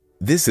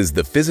This is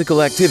the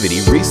Physical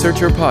Activity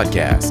Researcher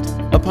Podcast,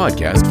 a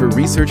podcast for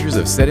researchers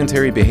of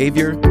sedentary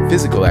behavior,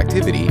 physical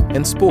activity,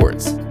 and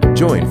sports.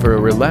 Join for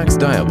a relaxed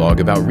dialogue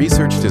about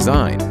research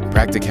design,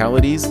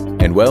 practicalities,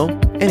 and, well,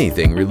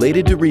 anything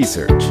related to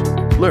research.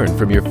 Learn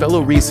from your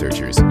fellow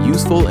researchers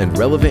useful and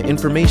relevant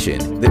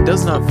information that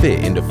does not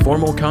fit into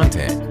formal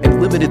content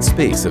and limited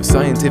space of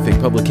scientific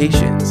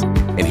publications.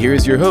 And here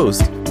is your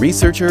host,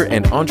 researcher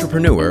and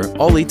entrepreneur,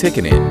 Olli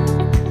Tikkanen.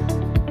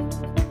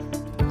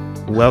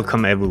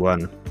 Welcome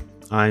everyone.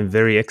 I'm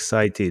very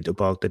excited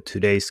about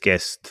today's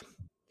guest.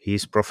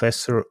 He's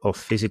professor of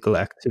physical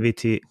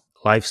activity,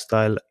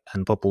 lifestyle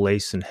and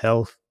population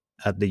health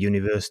at the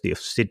University of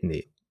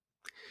Sydney.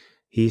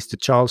 He's the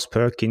Charles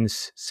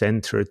Perkins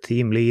Center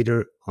team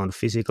leader on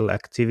physical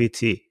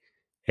activity,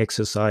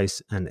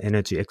 exercise and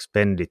energy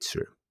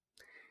expenditure.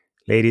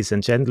 Ladies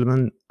and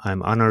gentlemen,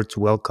 I'm honored to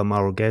welcome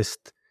our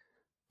guest,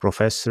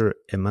 Professor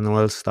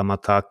Emmanuel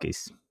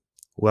Stamatakis.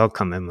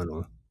 Welcome,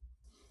 Emmanuel.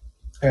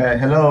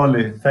 Hello,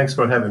 Olli. Thanks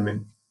for having me.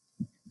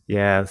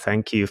 Yeah,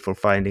 thank you for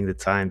finding the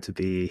time to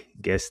be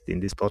guest in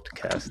this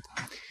podcast.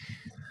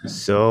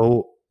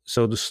 So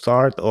to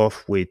start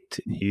off with,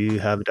 you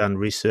have done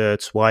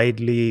research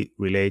widely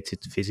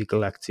related to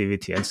physical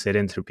activity and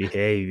sedentary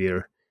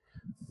behavior.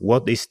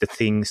 What is the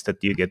things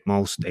that you get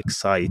most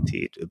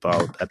excited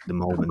about at the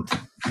moment?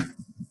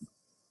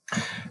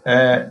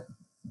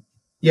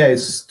 Yeah,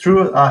 it's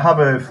true. I have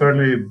a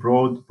fairly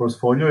broad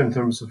portfolio in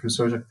terms of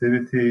research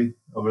activity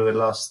over the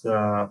last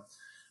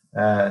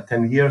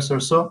 10 years or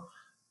so.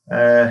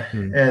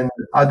 And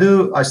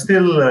I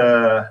still,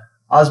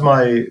 as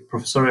my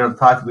professorial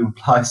title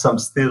implies, I'm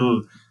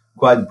still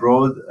quite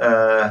broad.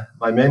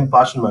 My main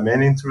passion, my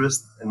main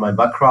interest, and my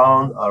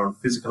background are on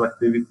physical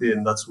activity,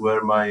 and that's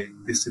where my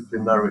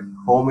disciplinary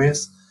home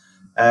is.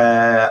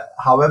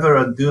 However,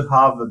 I do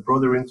have a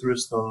broader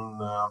interest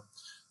on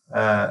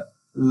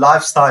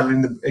lifestyle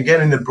in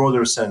the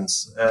broader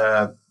sense.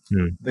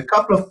 The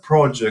couple of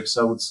projects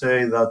I would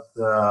say that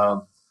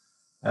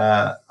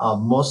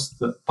I'm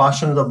most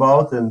passionate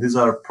about, and these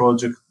are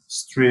project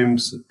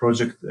streams,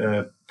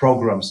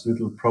 programs,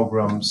 little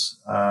programs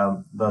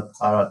that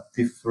are at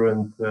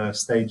different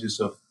stages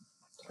of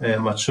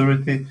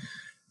maturity,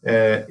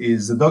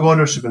 is the Dog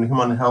Ownership and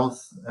Human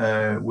Health,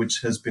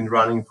 which has been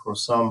running for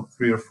some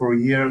 3 or 4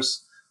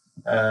 years.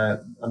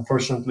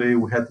 Unfortunately,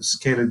 we had to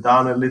scale it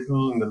down a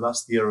little in the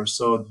last year or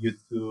so due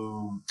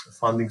to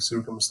funding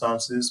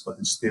circumstances, but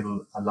it's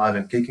still alive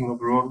and kicking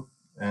overall,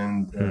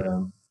 and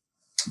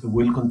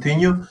will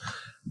continue.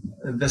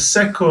 The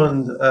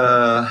second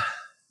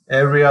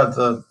area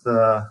that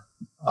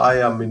I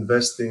am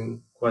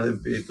investing quite a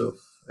bit of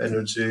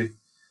energy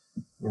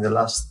in the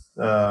last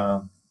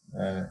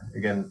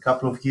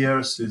couple of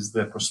years is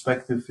the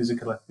Prospective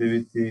Physical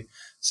Activity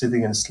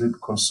Sitting and Sleep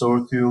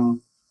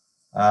Consortium.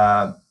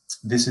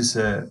 This is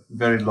a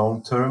very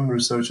long-term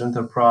research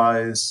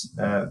enterprise,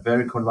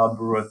 very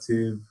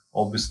collaborative.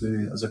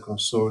 Obviously, as a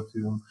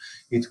consortium,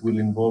 it will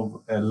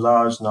involve a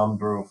large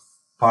number of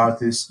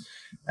parties.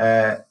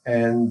 I've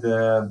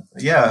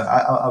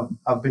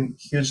been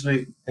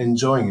hugely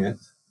enjoying it.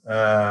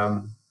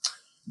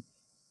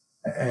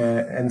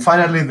 And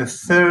finally, the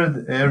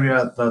third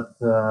area that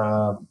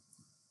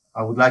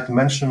I would like to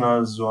mention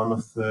as one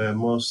of the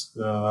most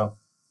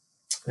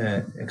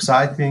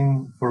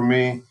exciting for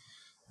me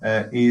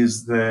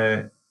is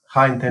the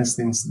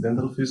high-intensity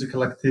incidental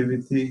physical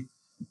activity.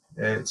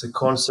 It's a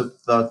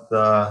concept that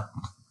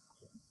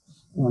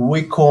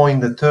we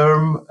coined the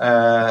term,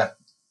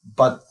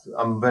 but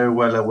I'm very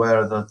well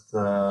aware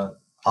that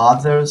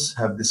others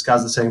have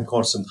discussed the same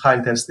concept,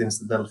 high-intensity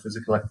incidental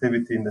physical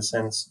activity, in the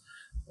sense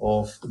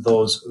of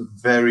those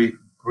very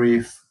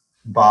brief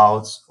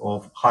bouts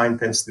of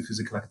high-intensity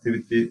physical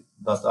activity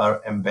that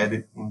are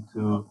embedded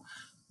into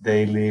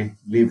daily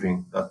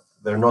living, that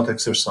they're not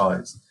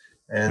exercise.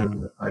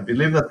 And I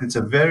believe that it's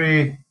a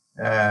very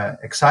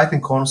exciting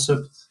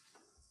concept,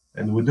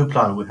 and we do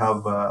plan. We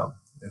have a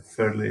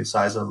fairly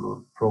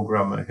sizable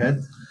program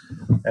ahead.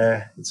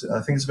 I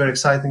think it's very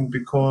exciting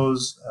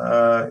because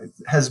it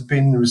has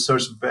been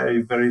researched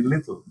very, very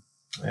little.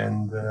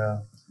 And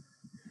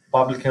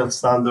public health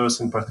standards,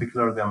 in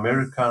particular the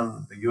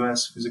American, the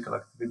US physical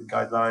activity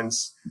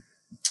guidelines,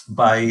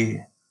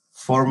 by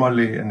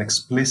formally and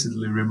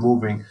explicitly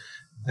removing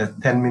the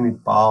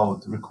 10-minute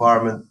bout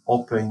requirement,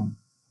 open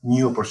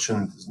new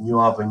opportunities, new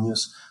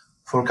avenues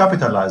for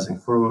capitalizing,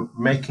 for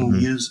making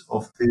use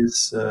of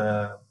this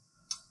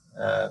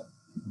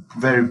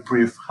very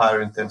brief,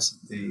 higher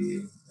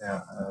intensity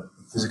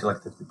physical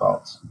activity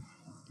bouts.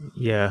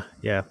 Yeah.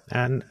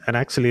 And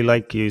actually,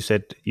 like you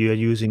said, you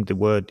are using the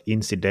word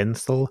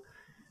incidental.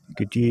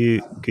 Could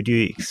you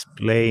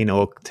explain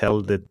or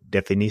tell the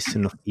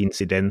definition of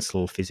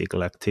incidental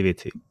physical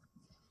activity?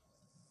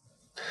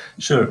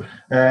 Sure.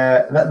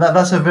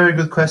 That's a very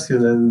good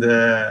question. And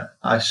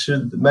I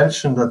should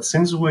mention that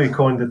since we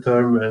coined the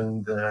term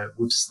and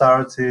we've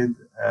started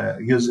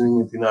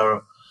using it in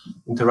our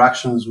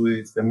interactions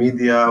with the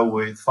media,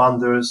 with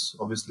funders,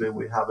 obviously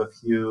we have a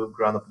few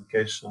grant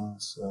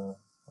applications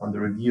under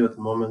review at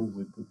the moment.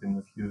 We put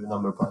in a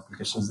number of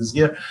applications this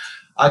year.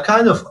 I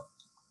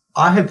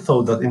had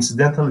thought that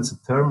incidental is a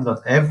term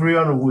that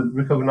everyone would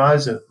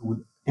recognize and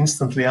would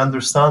instantly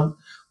understand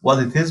what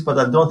it is, but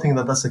I don't think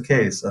that that's the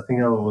case. I think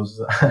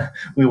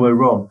we were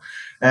wrong.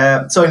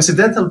 So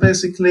incidental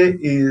basically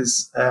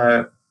is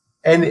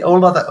all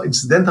that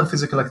incidental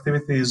physical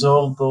activity is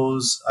all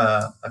those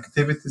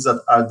activities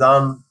that are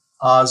done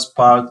as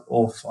part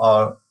of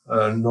our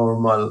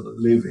normal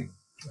living.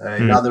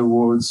 In other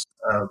words,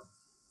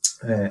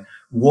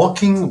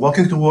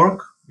 walking to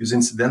work is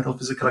incidental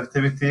physical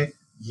activity.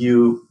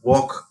 You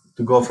walk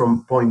to go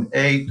from point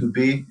A to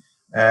B.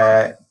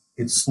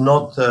 It's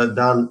not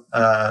done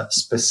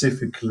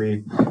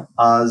specifically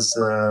as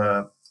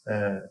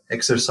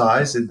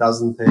exercise. It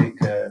doesn't take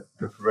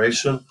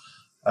preparation.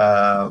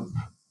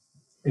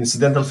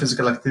 Incidental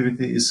physical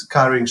activity is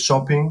carrying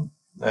shopping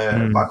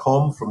back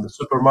home from the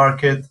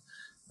supermarket,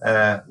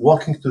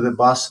 walking to the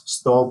bus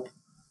stop,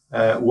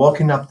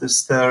 walking up the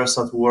stairs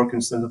at work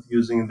instead of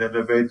using the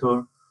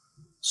elevator.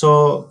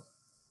 So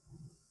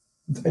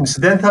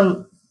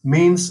incidental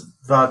means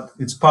that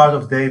it's part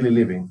of daily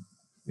living.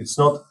 It's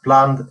not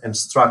planned and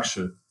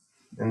structured.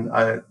 And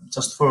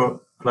just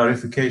for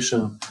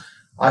clarification,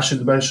 I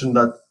should mention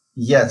that,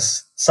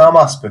 yes, some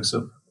aspects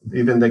of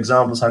even the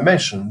examples I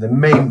mentioned, they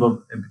may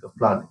involve a bit of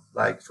planning.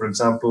 Like, for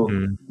example,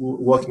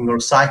 walking or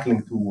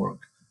cycling to work.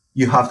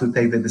 You have to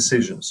take the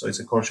decision. So it's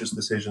a conscious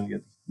decision.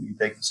 You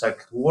take the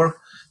cycle to work.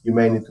 You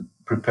may need to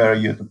prepare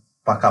you to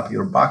pack up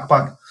your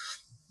backpack.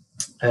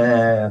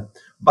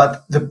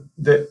 But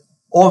the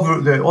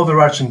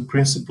overarching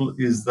principle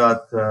is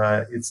that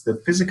it's the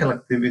physical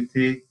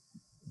activity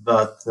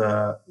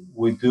that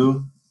we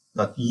do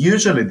that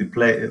usually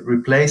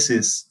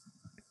replaces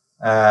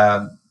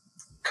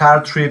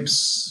car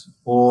trips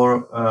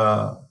or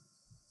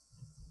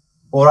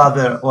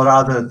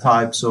other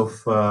types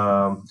of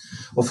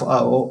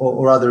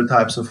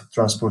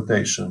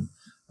transportation.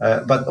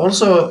 But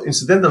also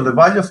incidental, the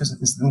value of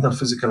incidental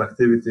physical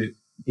activity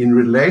in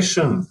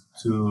relation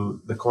to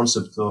the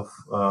concept of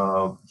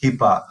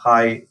HIPAA,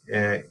 high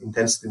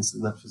intensity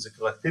incidental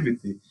physical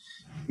activity,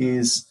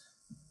 is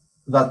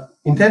that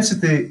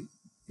intensity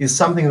is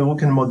something that we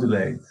can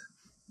modulate.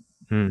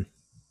 The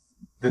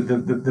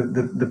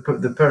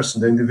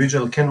person, the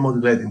individual can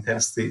modulate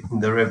intensity in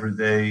their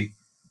everyday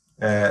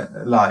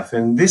life.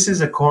 And this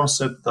is a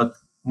concept that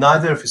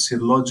neither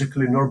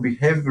physiologically nor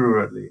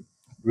behaviorally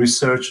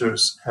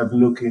researchers have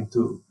looked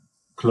into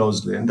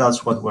closely. And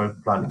that's what we're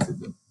planning to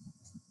do.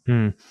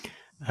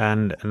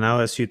 And now,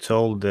 as you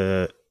told,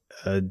 the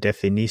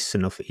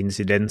definition of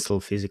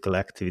incidental physical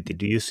activity,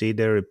 do you see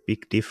there a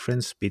big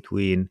difference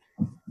between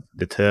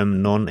the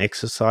term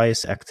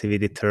non-exercise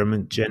activity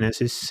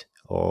thermogenesis,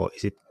 or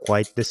is it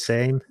quite the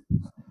same?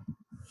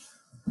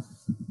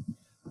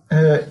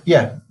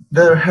 Yeah,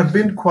 there have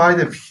been quite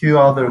a few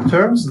other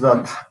terms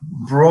that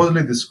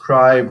broadly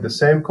describe the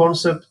same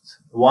concept.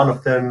 One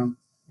of them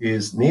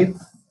is NEAT.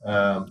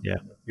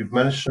 You've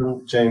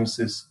mentioned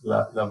James's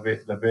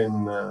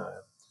Levin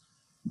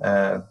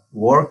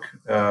work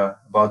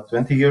about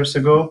 20 years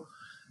ago.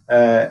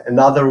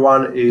 Another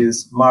one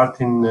is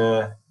Martin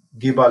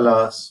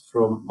Gibala's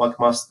from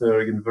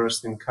McMaster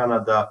University in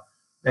Canada,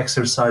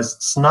 exercise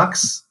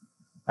snacks.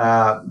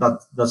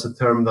 That's a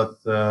term that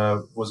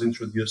was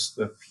introduced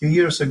a few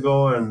years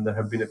ago, and there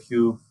have been a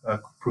few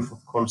proof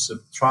of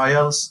concept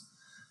trials.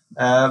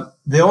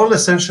 They all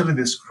essentially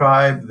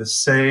describe the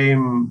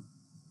same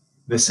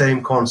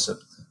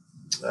concept.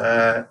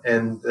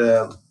 And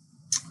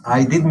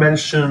I did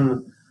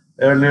mention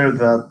earlier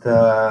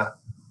that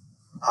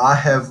I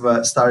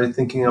have started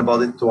thinking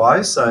about it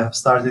twice. I have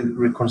started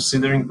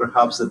reconsidering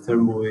perhaps the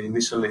term we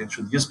initially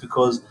introduced,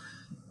 because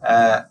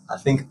I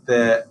think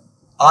our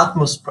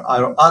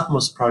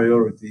utmost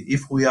priority,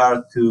 if we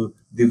are to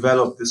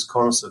develop this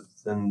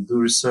concept and do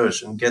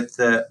research and get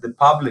the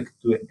public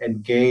to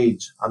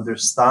engage,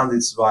 understand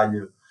its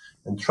value,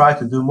 and try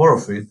to do more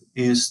of it,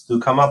 is to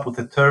come up with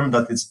a term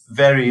that is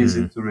very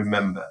easy to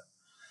remember.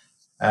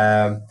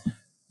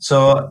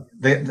 So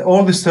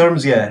all these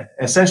terms,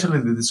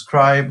 essentially they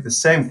describe the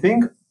same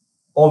thing.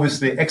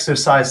 Obviously,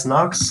 exercise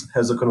snacks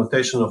has a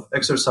connotation of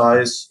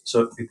exercise,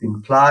 so it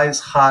implies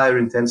higher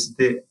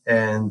intensity,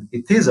 and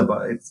it is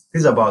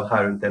about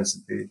higher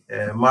intensity.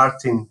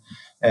 Martin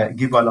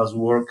Gibala's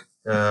work,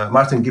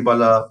 Martin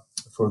Gibala,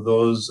 for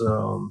those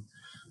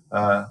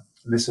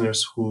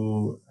listeners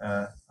who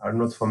are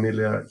not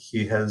familiar,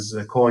 he has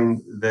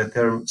coined the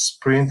term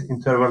sprint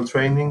interval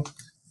training.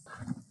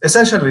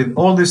 Essentially,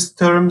 all these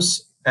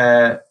terms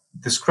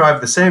describe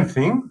the same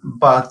thing,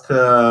 but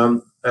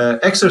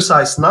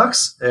exercise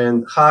snacks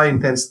and high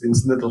intensity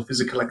incidental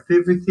physical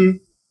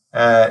activity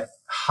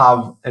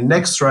have an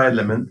extra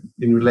element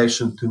in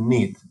relation to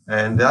NEAT,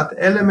 and that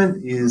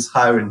element is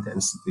higher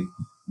intensity.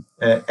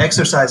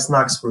 Exercise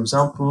snacks, for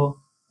example,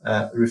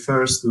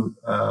 refers to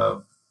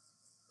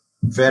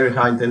very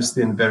high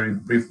intensity and very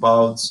brief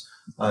bouts.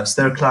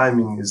 Stair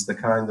climbing is the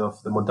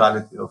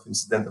modality of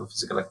incidental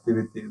physical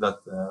activity that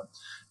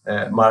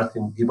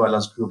Martin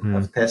Gibala's group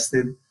have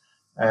tested.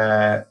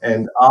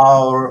 And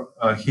our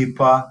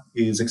HIPAA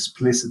is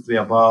explicitly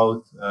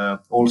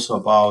also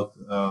about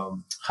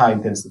high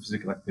intensity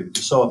physical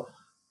activity. So,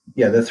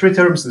 yeah, the three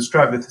terms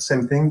describe the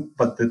same thing,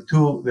 but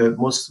the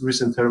most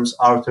recent terms,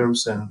 our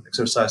terms and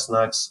exercise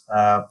snacks,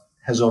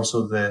 has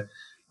also the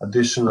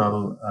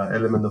additional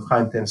element of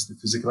high intensity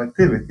physical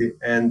activity.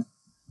 And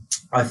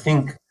I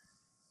think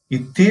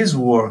it is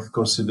worth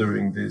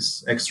considering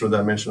this extra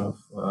dimension of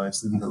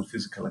incidental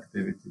physical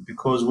activity,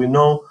 because we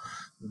know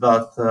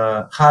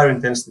that higher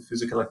intensity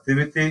physical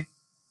activity,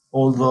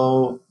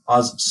 although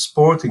as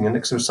sporting and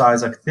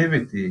exercise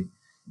activity,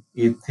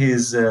 it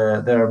is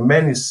there are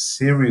many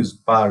serious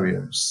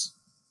barriers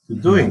to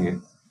doing it.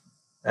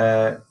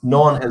 No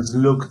one has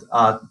looked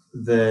at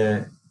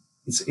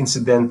its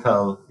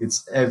incidental,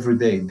 its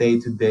everyday,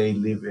 day-to-day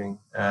living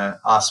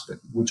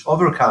aspect, which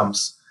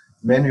overcomes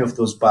many of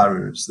those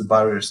barriers, the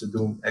barriers to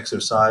doing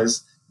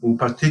exercise, in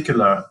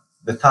particular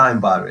the time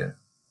barrier,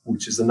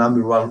 which is the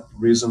number one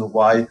reason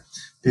why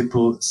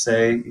people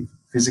say,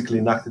 physically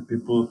inactive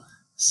people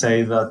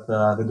say that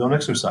they don't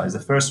exercise. The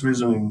first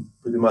reason in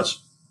pretty much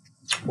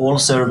all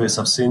surveys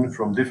I've seen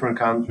from different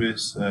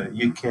countries,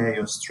 UK,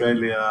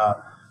 Australia,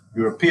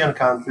 European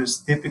countries,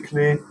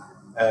 typically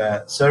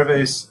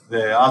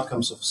the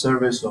outcomes of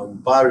surveys on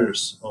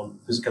barriers on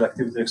physical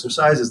activity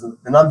exercises,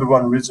 the number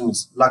one reason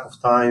is lack of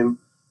time.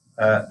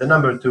 The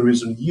number two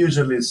reason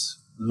usually is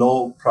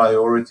low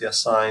priority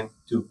assigned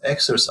to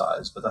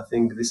exercise, but I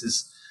think this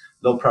is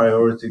low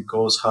priority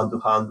goes hand to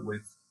hand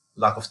with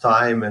lack of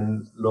time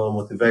and low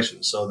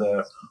motivation. So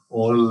they're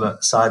all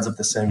sides of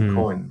the same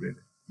coin, really.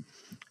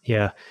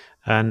 Yeah,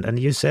 and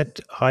you said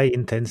high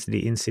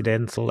intensity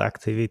incidental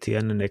activity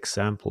and an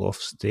example of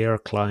stair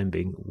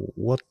climbing.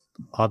 What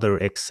other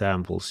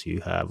examples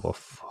you have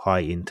of high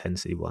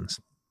intensity ones?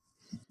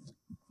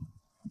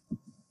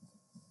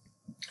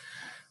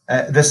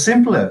 The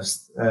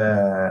simplest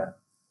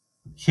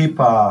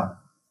HIPAA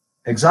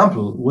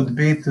example would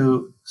be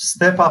to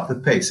step up the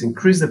pace,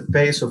 increase the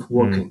pace of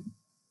walking.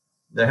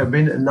 There have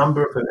been a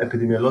number of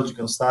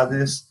epidemiological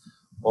studies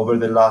over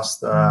the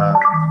last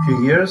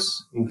few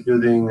years,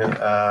 including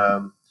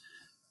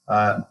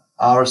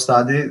our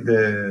study,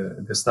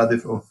 the study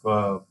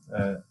of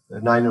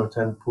 9 or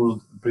 10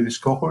 pooled British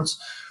cohorts,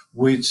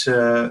 which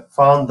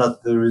found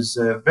that there is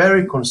a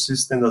very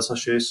consistent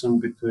association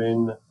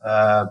between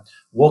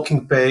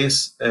walking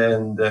pace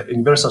and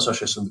inverse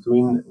association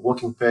between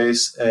walking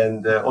pace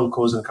and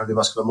all-cause and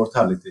cardiovascular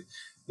mortality.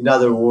 In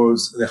other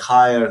words, the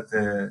higher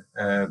the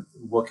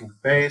walking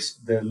pace,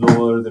 the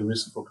lower the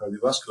risk for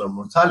cardiovascular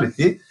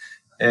mortality.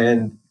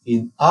 And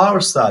in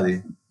our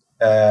study,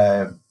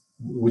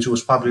 which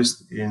was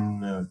published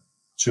in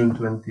June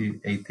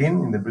 2018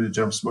 in the British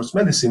Journal of Sports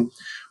Medicine,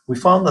 we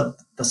found that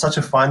such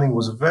a finding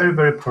was very,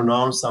 very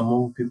pronounced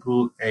among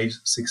people aged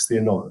 60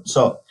 and over.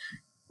 So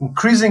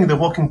increasing the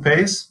walking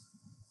pace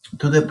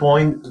to the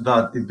point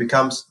that it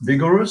becomes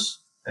vigorous.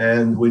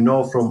 And we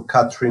know from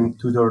Catherine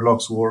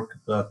Tudor-Locke's work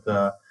that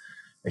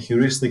a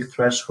heuristic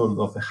threshold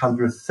of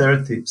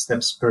 130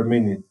 steps per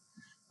minute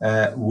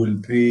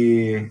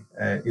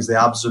is the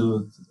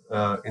absolute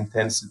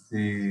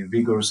intensity,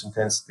 vigorous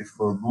intensity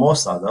for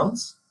most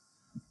adults.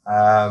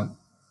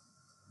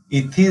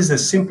 It is the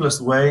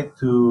simplest way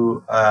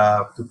to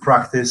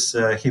practice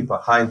HIPAA,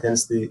 high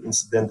intensity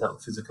incidental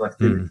physical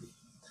activity.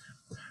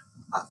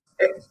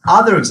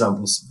 Other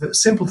examples,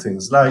 simple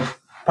things like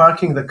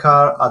parking the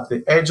car at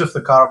the edge of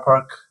the car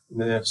park,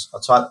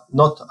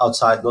 not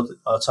outside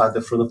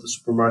the front of the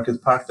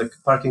supermarket,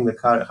 parking the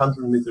car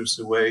 100 meters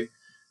away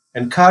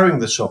and carrying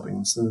the shopping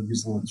instead of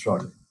using the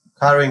trolley.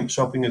 Carrying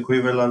shopping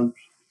equivalent,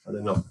 I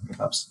don't know,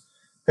 perhaps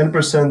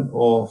 10%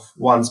 of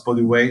one's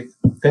body weight,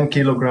 10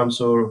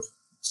 kilograms or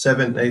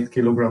 7-8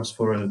 kilograms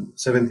for a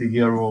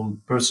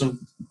 70-year-old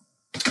person.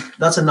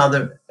 That's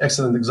another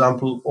excellent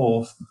example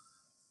of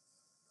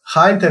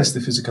high intensity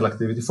physical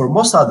activity. For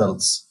most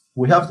adults,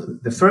 we have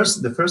the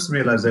first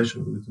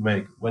realization we need to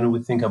make when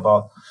we think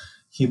about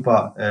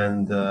HIPAA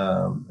and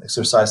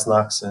exercise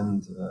snacks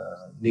and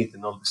NEAT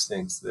and all these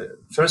things. The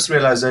first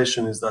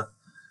realization is that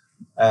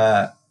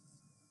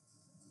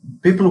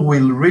people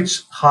will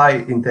reach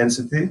high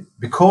intensity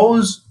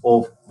because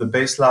of the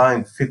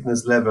baseline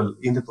fitness level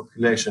in the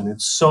population.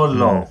 It's so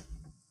low,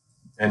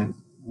 and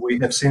we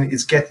have seen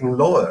it's getting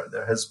lower.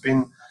 There have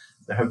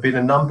been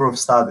a number of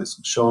studies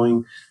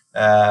showing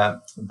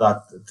that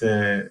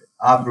the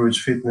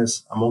average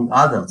fitness among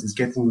adults is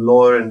getting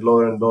lower and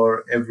lower and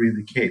lower every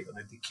decade, on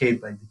a decade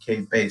by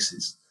decade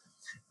basis.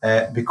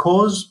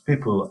 Because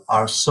people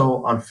are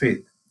so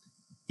unfit,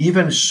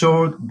 even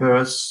short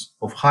bursts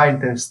of high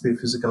intensity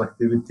physical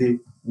activity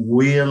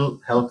will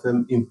help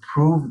them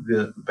improve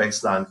the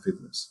baseline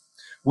fitness,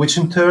 which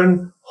in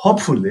turn,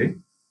 hopefully,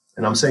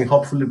 and I'm saying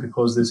hopefully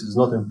because this is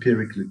not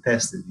empirically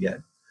tested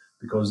yet,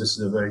 because this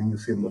is a very new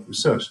field of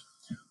research,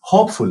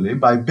 hopefully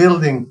by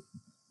building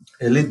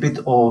a little bit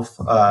of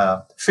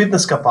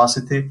fitness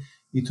capacity,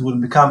 it will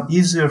become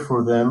easier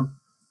for them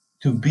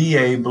to be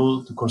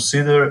able to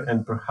consider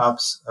and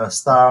perhaps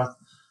start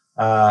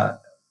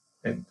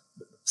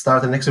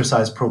an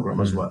exercise program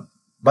as well.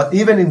 but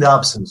even in the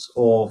absence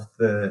of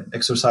the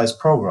exercise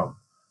program,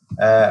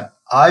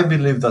 I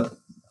believe that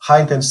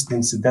high-intensity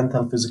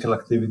incidental physical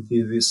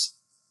activity, these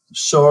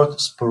short,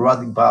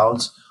 sporadic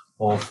bouts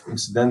of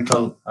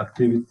incidental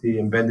activity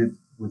embedded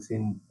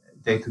within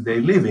day-to-day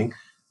living,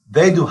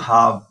 they do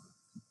have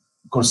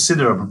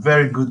considerable,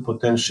 very good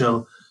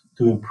potential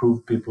to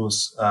improve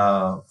people's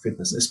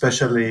fitness,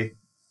 especially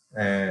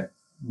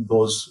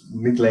those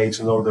middle-aged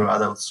and older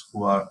adults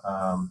who are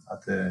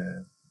at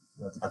the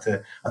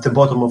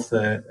bottom of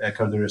the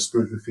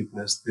cardiorespiratory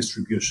fitness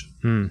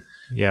distribution.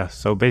 Yeah.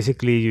 So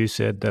basically, you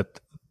said that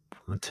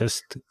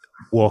just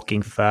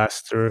walking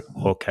faster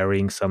or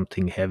carrying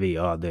something heavy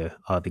are the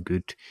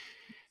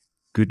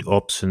good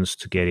options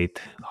to get it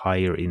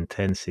higher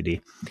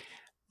intensity.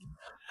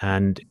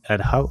 And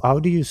how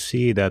do you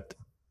see that?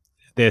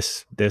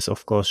 There's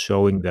of course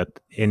showing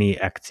that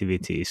any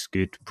activity is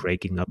good.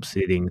 Breaking up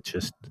sitting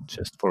just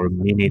for a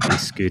minute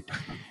is good,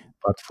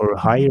 but for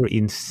higher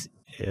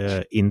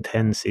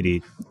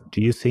intensity,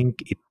 do you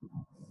think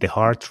the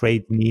heart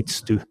rate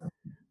needs to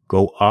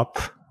go up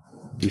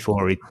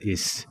before it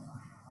is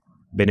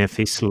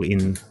beneficial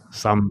in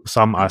some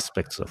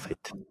aspects of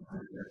it?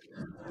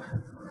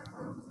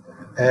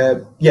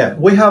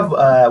 We have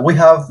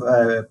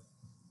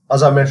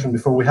as I mentioned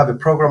before, we have a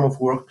program of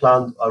work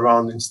planned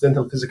around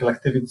incidental physical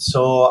activity.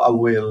 So I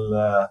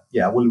will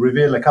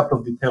reveal a couple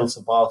of details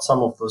about some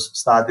of those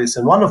studies.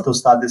 And one of those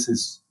studies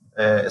is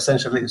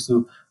essentially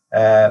to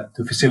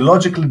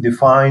physiologically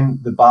define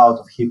the bout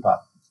of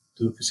HIPAP,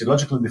 to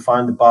physiologically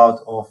define the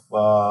bout of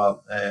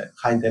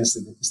high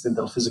intensity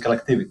incidental physical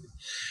activity.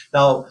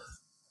 Now,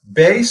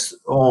 based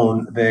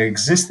on the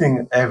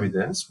existing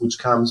evidence, which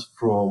comes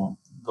from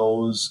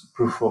those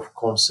proof of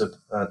concept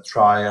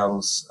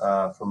trials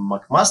from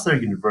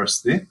McMaster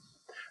University,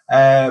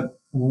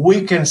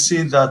 we can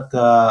see that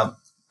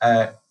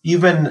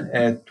even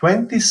a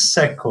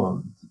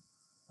 20-second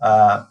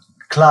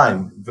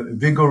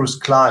vigorous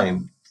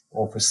climb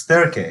of a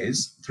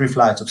staircase, 3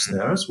 flights of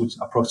stairs, which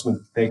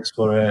approximately takes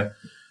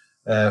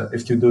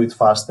if you do it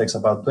fast, takes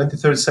about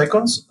 20-30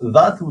 seconds,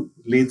 that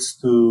leads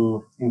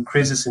to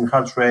increases in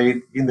heart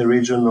rate in the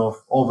region of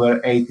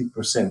over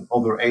 80%,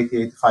 over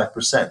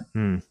 80-85%.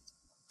 And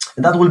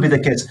that will be the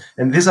case.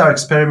 And these are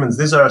experiments,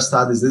 these are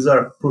studies, these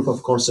are proof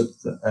of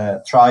concept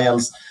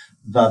trials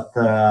that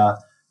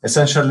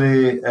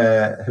essentially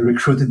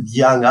recruited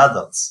young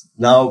adults.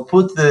 Now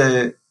put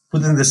in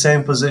the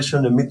same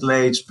position a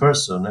middle-aged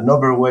person, an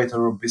overweight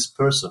or obese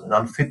person, an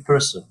unfit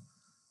person,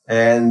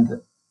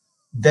 and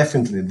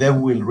definitely they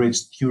will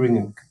reach,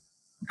 during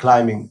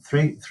climbing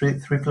three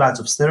flights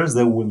of stairs,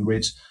 they will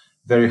reach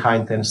very high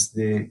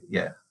intensity,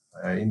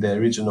 in the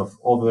region of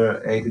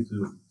over 80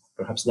 to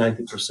perhaps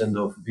 90%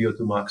 of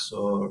VO2 max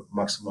or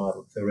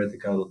maximal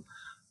theoretical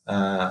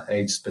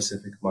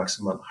age-specific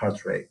maximal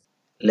heart rate.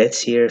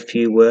 Let's hear a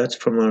few words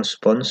from our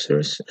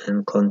sponsors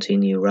and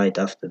continue right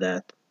after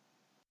that.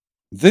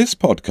 This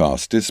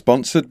podcast is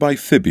sponsored by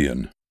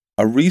Fibion,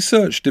 a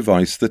research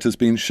device that has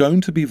been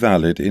shown to be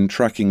valid in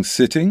tracking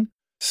sitting,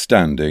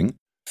 standing,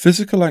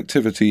 physical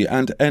activity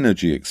and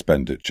energy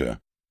expenditure.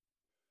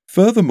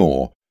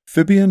 Furthermore,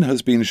 Fibion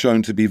has been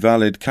shown to be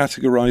valid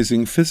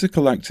categorizing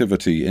physical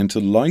activity into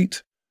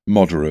light,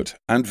 moderate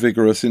and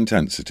vigorous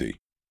intensity.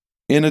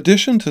 In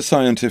addition to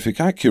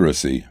scientific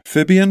accuracy,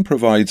 Fibion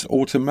provides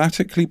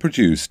automatically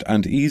produced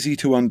and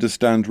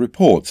easy-to-understand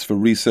reports for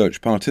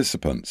research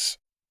participants.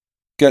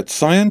 Get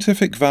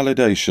scientific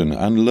validation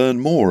and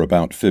learn more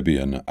about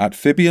Fibion at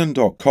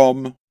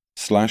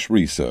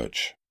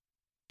fibion.com/research.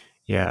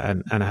 Yeah,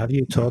 and have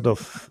you thought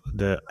of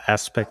the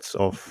aspects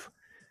of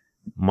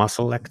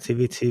muscle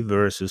activity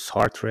versus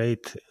heart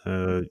rate?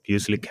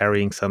 Usually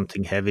carrying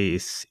something heavy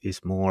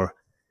is more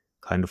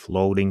kind of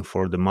loading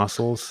for the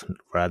muscles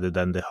rather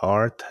than the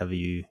heart. Have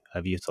you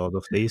thought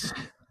of this?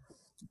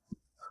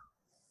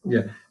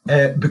 Yeah,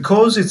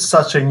 because it's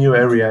such a new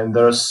area and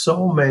there are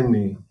so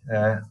many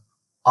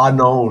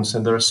unknowns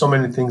and there are so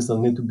many things that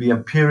need to be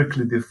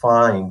empirically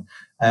defined.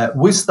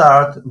 We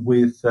start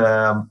with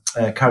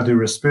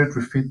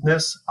cardiorespiratory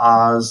fitness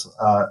as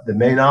the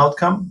main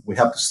outcome. We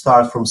have to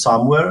start from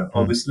somewhere,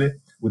 obviously.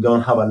 We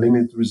don't have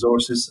unlimited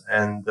resources,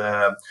 and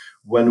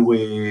when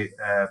we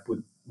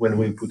put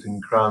in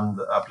grant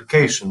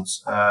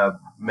applications,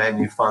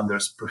 many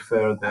funders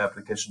prefer the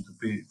application to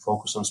be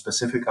focused on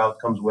specific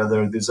outcomes,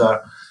 whether these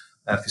are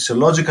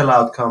physiological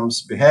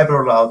outcomes,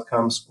 behavioral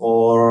outcomes,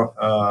 or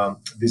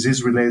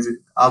disease-related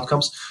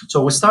outcomes.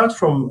 So we start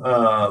from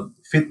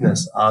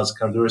fitness as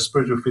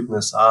cardiorespiratory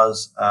fitness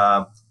as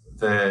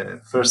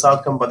the first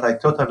outcome, but I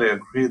totally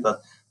agree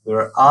that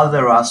there are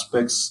other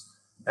aspects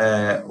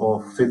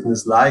of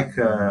fitness like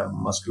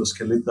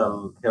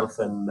musculoskeletal health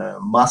and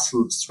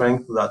muscle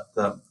strength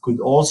that could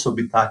also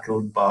be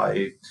tackled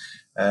by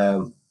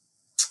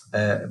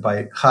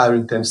higher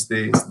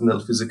intensity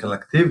incidental physical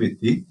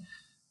activity.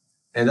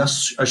 And I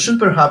should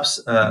perhaps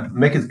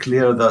make it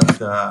clear that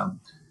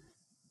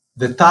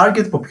the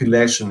target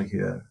population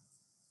here,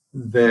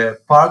 the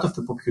part of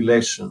the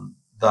population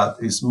that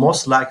is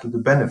most likely to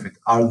benefit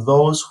are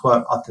those who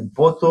are at the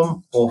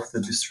bottom of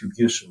the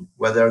distribution,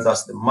 whether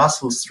that's the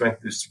muscle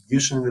strength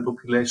distribution in the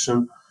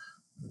population,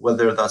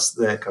 whether that's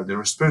the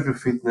cardiorespiratory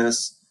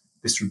fitness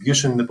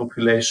distribution in the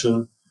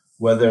population,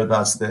 whether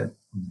that's the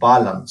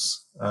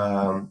balance,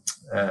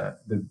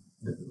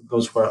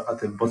 those who are at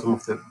the bottom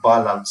of the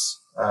balance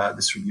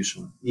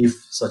distribution, if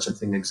such a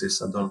thing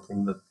exists. I don't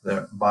think that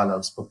they're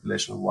balanced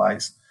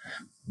population-wise,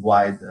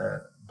 wide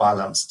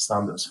balance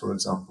standards, for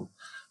example.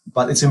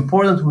 But it's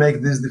important to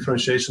make this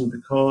differentiation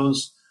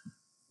because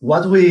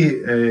what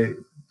we,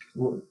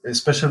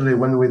 especially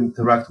when we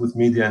interact with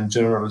media and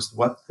journalists,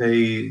 what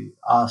they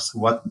ask,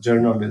 what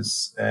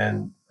journalists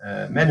and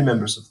many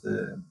members of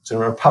the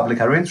general public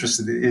are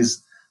interested in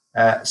is,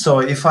 so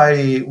if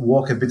I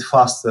walk a bit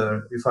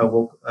faster, if I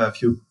walk a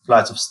few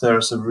flights of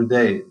stairs every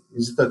day,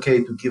 is it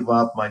okay to give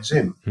up my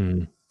gym?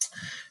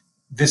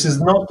 This is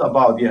not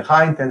about,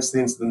 high intensity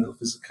incidental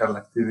physical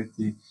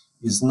activity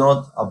is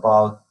not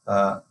about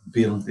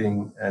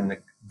building a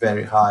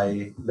very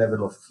high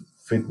level of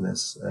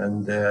fitness.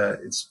 And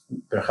it's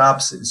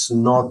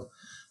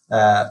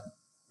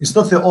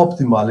not the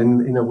optimal.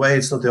 In a way,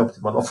 it's not the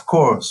optimal. Of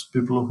course,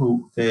 people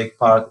who take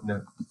part in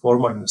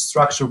a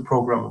structured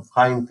program of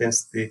high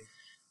intensity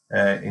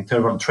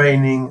interval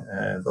training,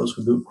 those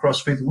who do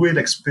CrossFit will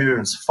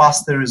experience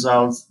faster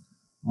results.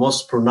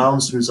 Most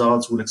pronounced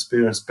results will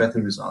experience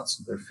better results.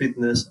 Their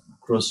fitness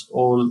across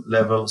all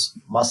levels,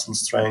 muscle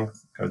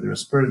strength,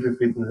 cardiorespiratory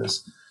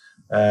fitness,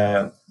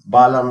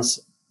 balance,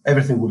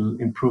 everything will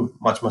improve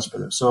much, much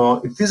better.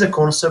 So it is a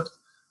concept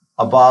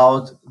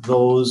about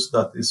those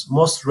that is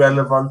most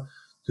relevant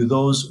to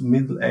those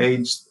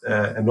middle-aged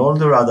and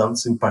older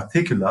adults in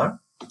particular,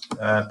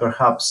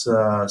 perhaps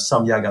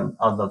some young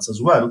adults as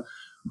well,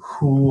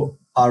 who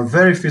are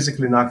very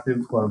physically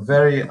inactive, who are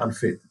very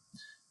unfit.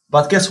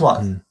 But guess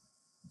what?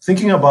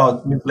 Thinking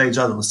about middle-aged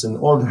adults and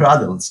older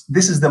adults,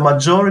 this is the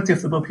majority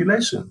of the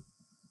population.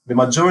 The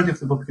majority of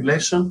the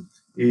population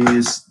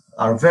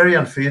are very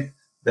unfit.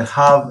 They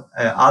have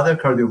other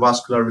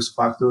cardiovascular risk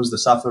factors. They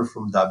suffer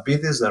from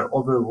diabetes. They're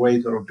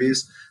overweight or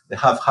obese. They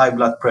have high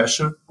blood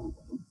pressure.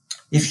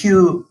 If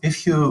you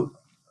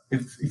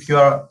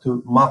are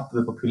to map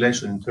the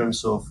population in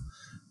terms of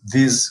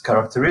these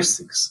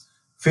characteristics,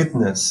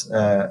 fitness,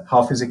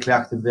 how physically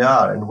active they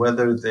are, and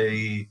whether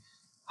they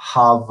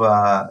have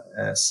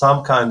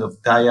some kind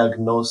of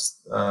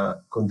diagnosed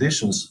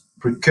conditions,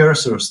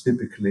 precursors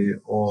typically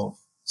of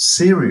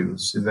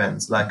serious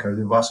events like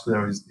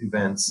cardiovascular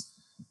events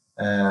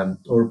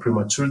or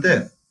premature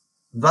death.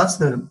 That's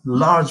the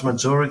large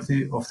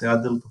majority of the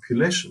adult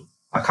population.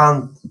 I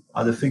can't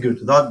add a figure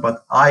to that,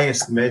 but I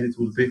estimate it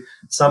will be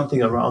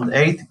something around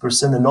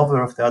 80% and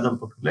over of the adult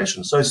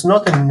population. So it's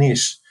not a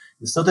niche.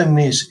 It's not a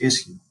niche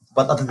issue.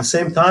 But at the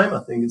same time, I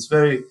think it's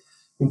very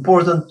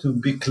important to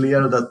be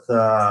clear that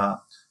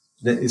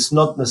it's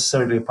not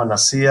necessarily a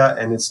panacea,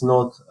 and it's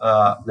not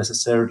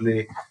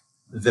necessarily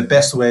the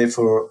best way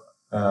for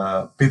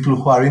people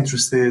who are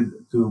interested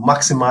to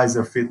maximize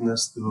their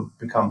fitness to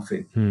become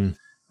fit.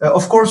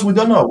 Of course, we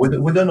don't know. We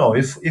don't know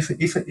if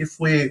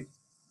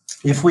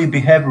we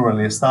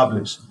behaviorally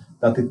establish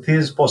that it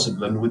is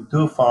possible, and we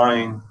do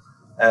find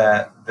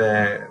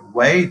the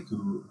way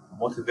to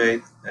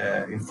motivate,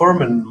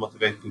 inform and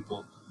motivate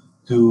people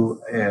to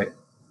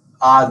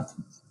add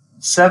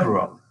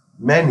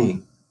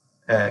many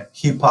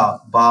HIPAA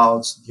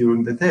bouts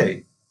during the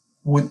day.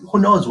 Who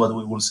knows what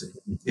we will see?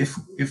 If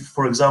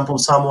for example,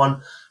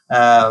 someone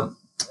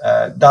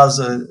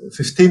does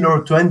 15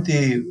 or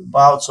 20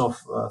 bouts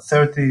of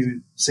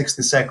 30,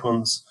 60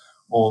 seconds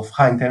of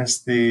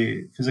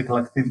high-intensity physical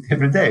activity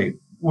every day,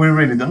 we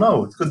really don't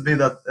know. It could be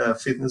that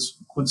fitness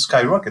could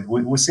skyrocket.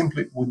 We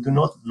do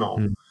not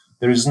know.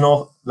 There is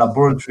no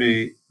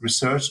laboratory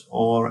research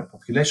or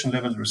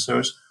population-level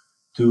research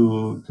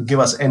to give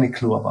us any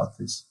clue about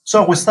this.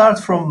 So we start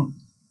from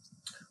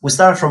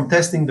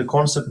testing the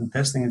concept and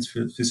testing its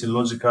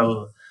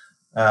physiological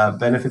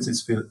benefits,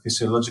 its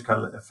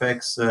physiological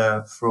effects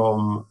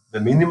from the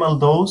minimal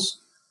dose,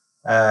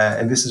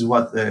 and this is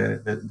what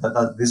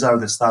these are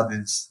the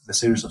studies, the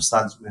series of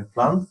studies we have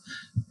planned.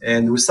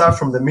 And we start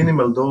from the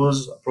minimal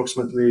dose,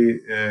 approximately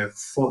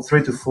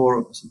 3 to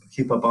 4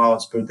 HIPAA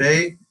bouts per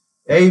day.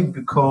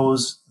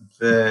 Because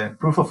the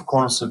proof of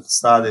concept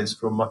studies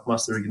from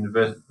McMaster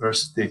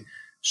University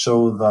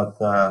show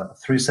that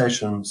 3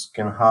 sessions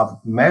can have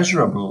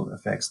measurable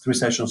effects. 3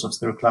 sessions of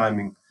stair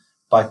climbing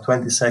by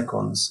 20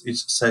 seconds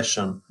each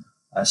session,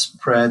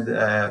 spread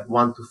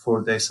 1 to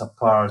 4 days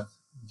apart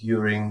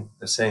during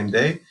the same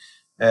day.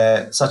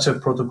 Such a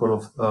protocol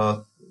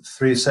of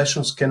 3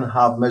 sessions can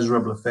have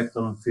measurable effect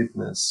on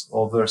fitness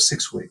over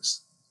 6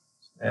 weeks.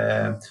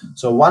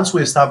 So once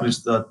we establish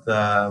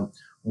that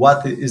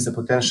what is the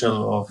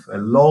potential of a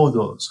low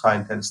dose, high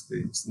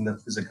intensity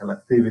physical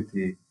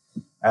activity,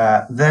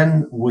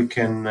 then we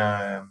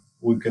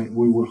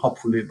will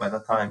hopefully, by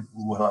that time,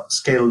 we will have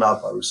scaled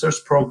up our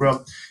research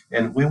program,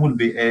 and we will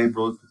be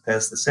able to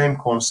test the same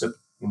concept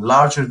in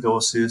larger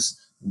doses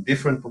in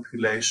different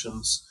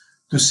populations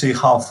to see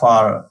how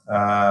far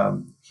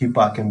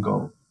HIPAA can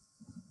go.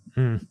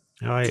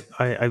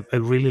 I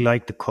really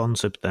like the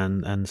concept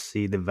and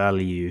see the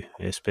value,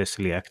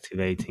 especially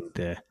activating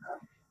the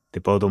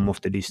bottom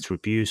of the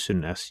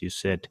distribution, as you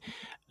said.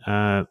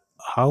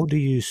 How do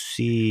you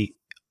see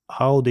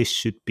how this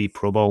should be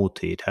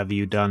promoted? Have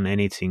you done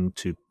anything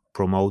to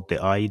promote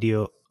the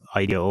idea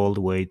all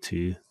the way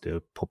to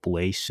the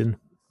population?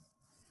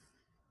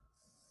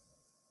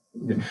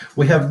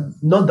 We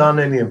have not done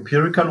any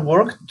empirical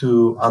work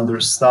to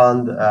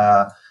understand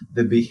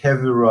the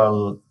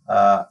behavioral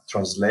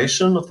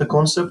translation of the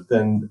concept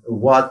and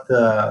what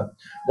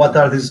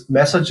are these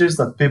messages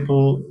that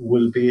people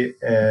will be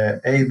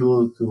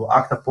able to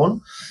act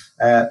upon.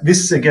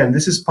 This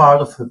is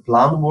part of the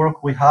planned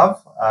work we have.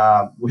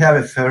 We have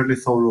a fairly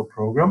thorough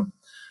program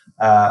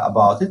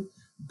about it,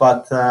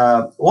 but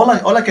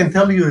all I can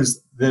tell you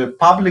is the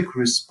public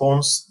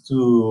response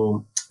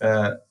to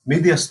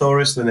media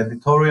stories, an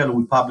editorial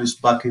we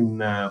published back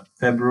in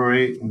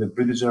February in the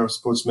British Journal of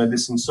Sports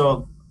Medicine.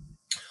 So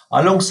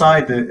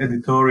alongside the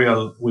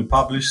editorial we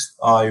published,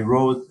 I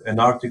wrote an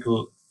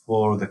article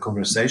for The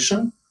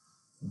Conversation,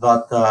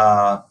 that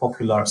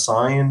popular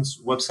science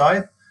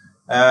website.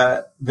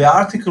 The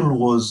article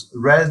was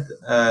read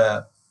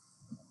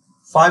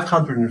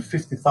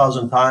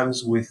 550,000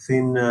 times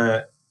within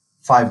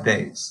 5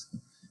 days.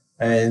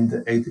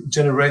 And it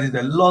generated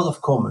a lot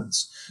of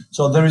comments.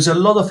 So there is a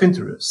lot of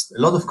interest, a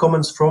lot of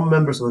comments from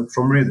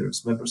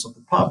readers, members of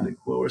the public,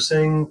 who were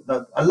saying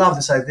that I love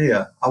this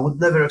idea. I would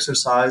never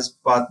exercise,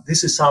 but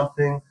this is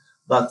something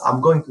that I'm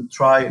going to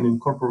try and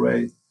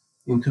incorporate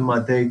into my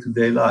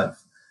day-to-day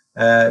life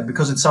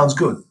because it sounds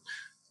good.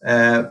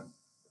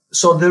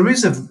 So there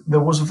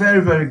was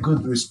very, very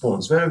good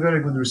response,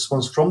 very good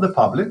response from the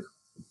public.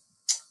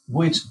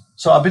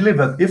 So I believe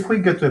that if we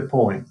get to a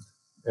point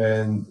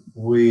and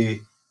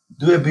we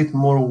do a bit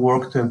more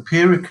work to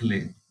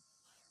empirically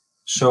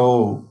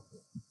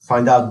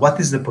find out what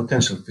is the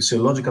potential,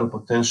 physiological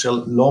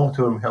potential,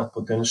 long-term health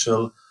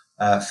potential,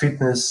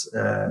 fitness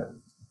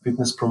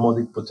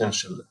promoting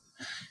potential.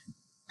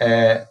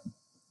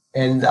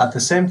 And at the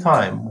same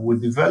time, we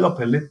develop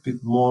a little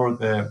bit more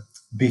the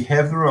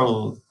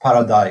behavioral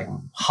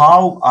paradigm.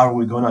 How are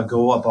we going to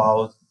go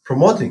about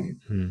promoting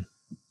it?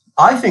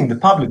 I think the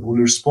public will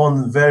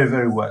respond very,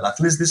 very well. At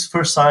least these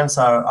first signs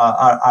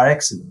are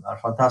excellent, are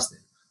fantastic.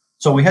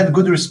 So we had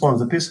good response.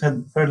 The piece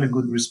had fairly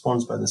good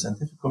response by the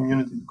scientific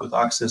community. It got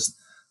accessed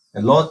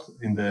a lot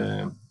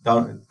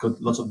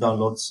got lots of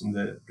downloads in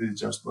the British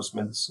Journal of Sports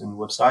Medicine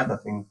website. I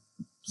think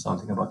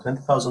something about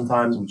 20,000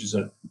 times, which is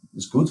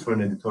good for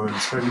an editorial.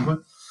 It's fairly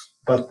good.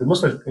 But the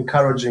most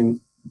encouraging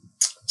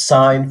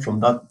sign from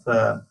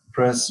that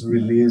press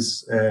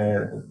release,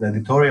 the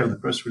editorial, the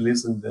press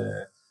release, and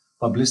the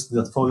publicity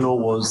that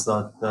followed was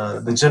that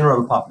the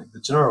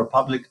general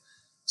public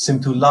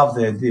seemed to love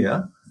the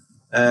idea.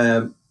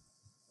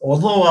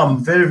 Although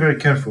I'm very, very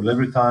careful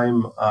every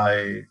time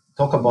I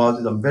talk about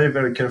it, I'm very,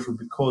 very careful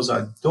because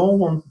I don't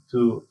want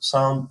to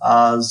sound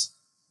as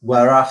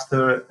we're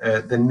after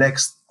the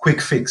next quick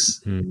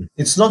fix.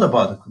 It's not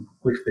about a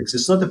quick fix.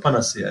 It's not a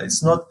panacea.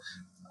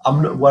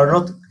 We're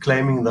not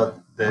claiming that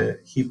the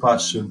HIPAA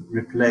should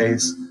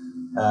replace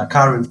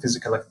current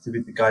physical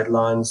activity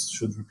guidelines,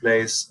 should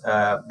replace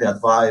the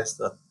advice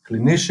that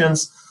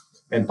clinicians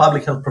and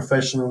public health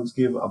professionals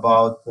give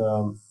about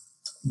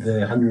the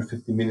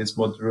 150 minutes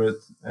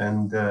moderate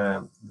and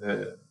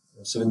the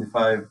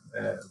 75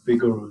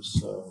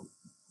 vigorous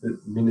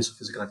minutes of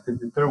physical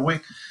activity per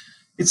week.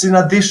 It's in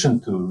addition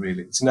to,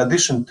 really. It's in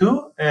addition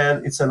to,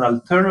 and it's an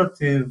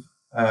alternative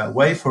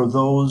way for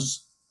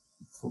those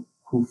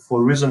who,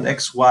 for reason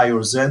X, Y,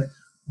 or Z,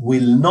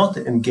 will not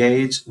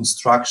engage in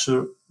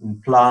structure,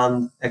 in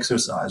planned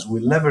exercise,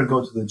 will never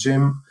go to the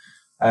gym,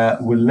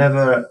 will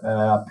never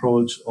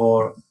approach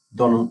or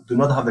do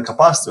not have the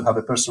capacity to have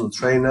a personal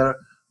trainer,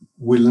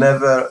 will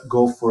never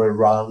go for a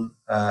run,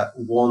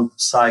 won't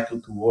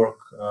cycle to work,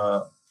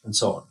 and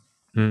so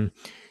on.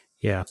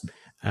 Yeah,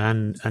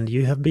 and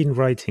you have been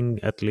writing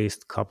at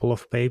least a couple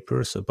of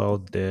papers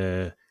about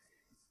the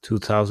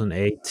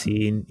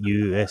 2018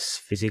 US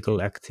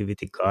Physical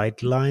Activity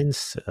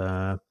Guidelines.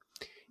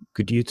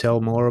 Could you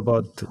tell more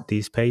about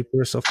these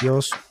papers of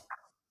yours?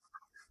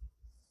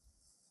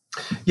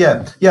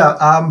 Yeah,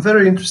 I'm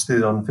very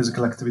interested on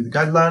physical activity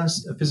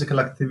guidelines, physical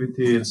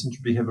activity and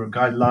central behavior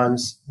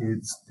guidelines.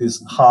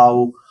 It's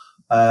how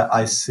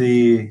I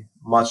see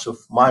much of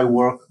my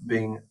work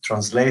being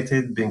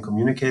translated, being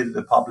communicated to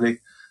the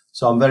public.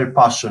 So I'm very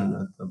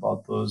passionate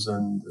about those,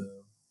 and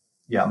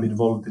I'm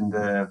involved in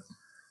the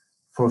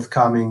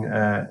forthcoming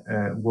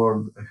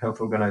World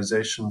Health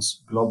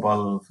Organization's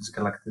Global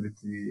Physical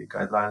Activity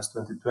Guidelines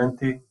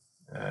 2020,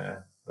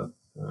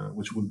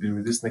 which will be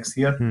released next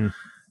year.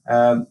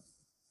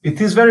 It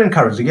is very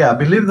encouraging. Yeah, I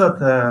believe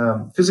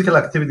that physical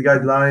activity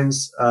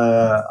guidelines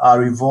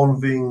are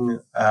evolving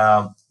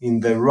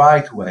in the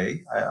right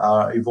way,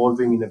 are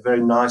evolving in a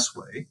very nice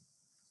way.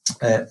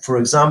 For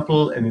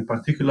example, and in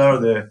particular,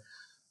 the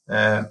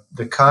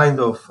the kind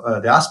of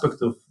the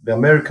aspect of the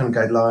American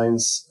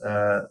guidelines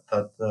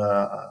that,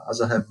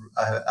 as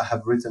I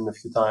have written a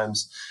few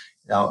times,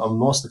 I'm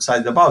most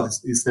excited about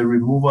is the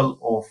removal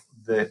of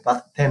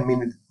that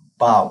 10-minute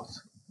bout,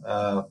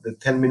 the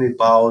 10-minute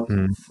bout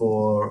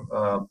for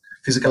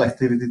physical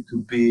activity to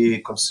be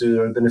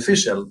considered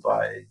beneficial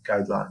by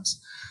guidelines.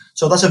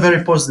 So that's a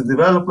very positive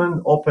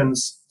development,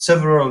 opens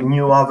several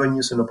new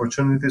avenues and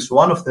opportunities.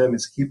 One of them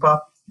is HIPAA,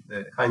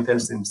 the high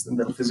intensity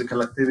incidental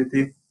physical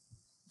activity.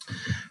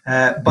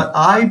 But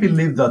I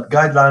believe that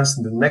guidelines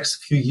in the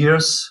next few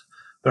years,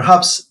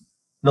 perhaps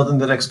not in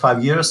the next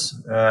 5 years,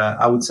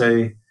 I would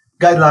say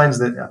guidelines,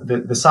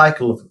 the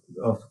cycle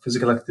of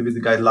physical activity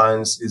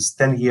guidelines is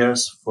 10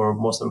 years for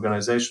most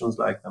organizations,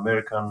 like the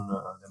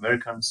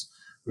Americans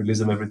release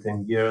them every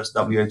 10 years.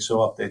 WHO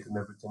update them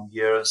every 10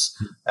 years.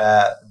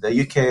 The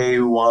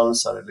UK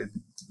ones are a little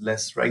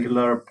less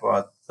regular,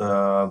 but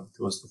it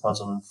was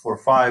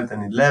 2004-5,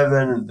 then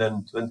 11, and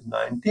then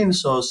 2019.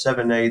 So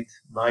 7, 8,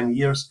 9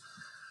 years.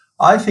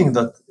 I think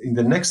that in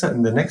the next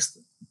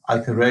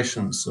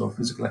iterations of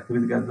physical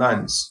activity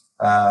guidelines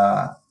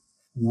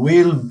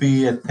will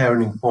be a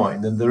turning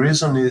point, and the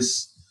reason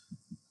is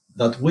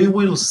that we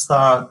will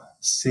start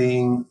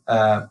seeing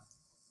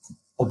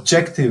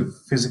objective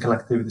physical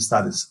activity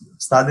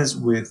studies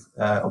with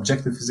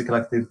objective physical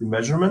activity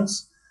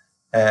measurements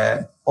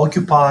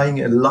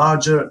occupying a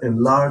larger and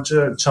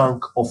larger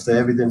chunk of the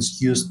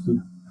evidence used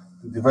to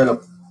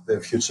develop the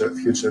future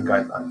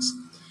guidelines.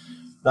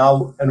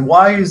 Now, and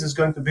why is this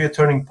going to be a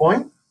turning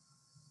point?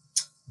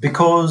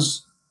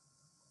 Because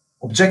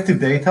objective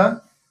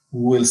data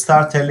will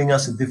start telling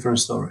us a different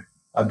story.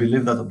 I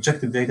believe that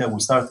objective data will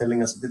start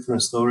telling us a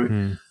different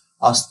story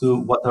as to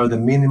what are the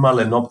minimal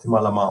and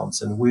optimal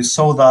amounts. And we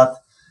saw that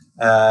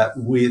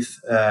with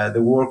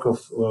the work of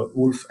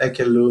Ulf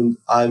Ekelund,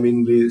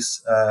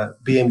 Aymin's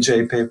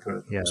BMJ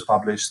paper that was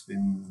published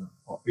in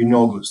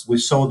August. We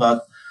saw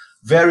that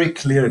very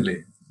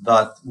clearly,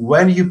 that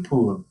when you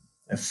pull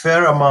a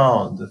fair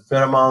amount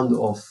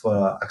of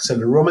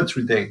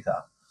accelerometry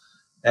data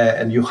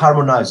and you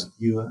harmonize it,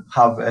 you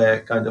have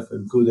a kind of a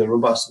good and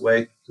robust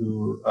way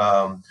to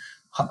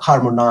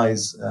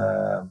harmonize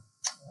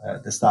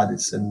the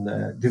studies and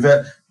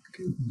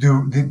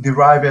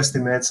derive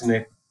estimates in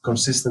a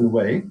consistent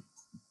way.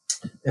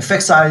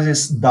 Effect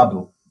sizes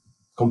double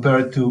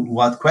compared to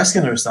what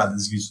questionnaire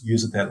studies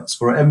used to tell us,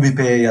 for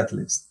MVPA at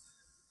least.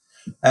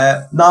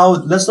 Now,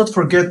 let's not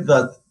forget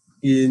that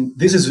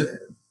this is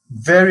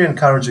very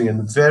encouraging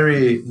and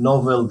very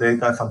novel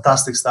data, a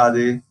fantastic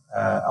study.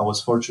 I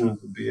was fortunate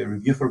to be a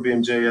review for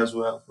BMJ as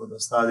well for the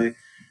study.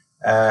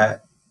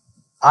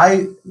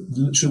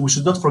 We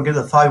should not forget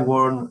that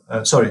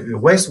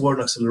waist-worn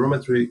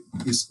accelerometry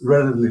is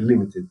relatively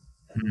limited,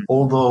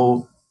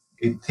 although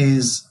it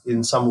is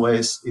in some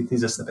ways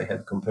a step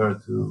ahead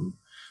compared to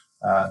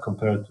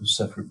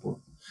self-report.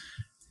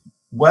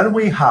 When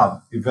we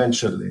have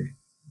eventually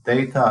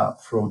data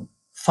from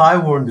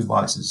thigh-worn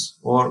devices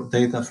or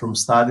data from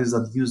studies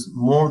that use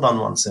more than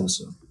one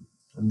sensor,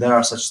 and there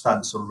are such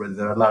studies already,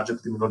 there are large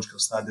epidemiological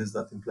studies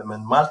that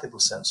implement multiple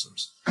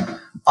sensors,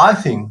 I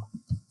think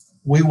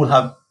we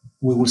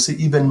will see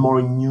even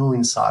more new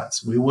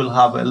insights. We will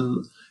have a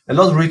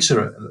lot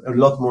richer, a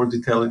lot more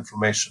detailed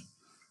information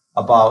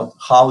about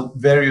how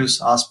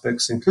various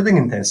aspects, including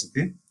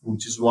intensity,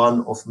 which is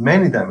one of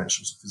many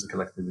dimensions of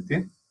physical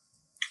activity.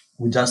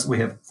 We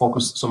have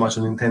focused so much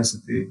on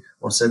intensity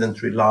or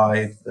sedentary,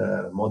 light,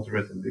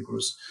 moderate, and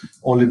vigorous,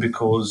 only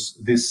because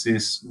this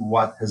is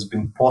what has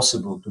been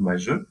possible to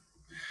measure.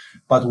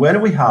 But when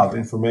we have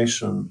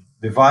information,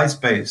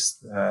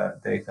 device-based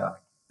data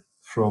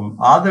from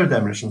other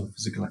dimensions of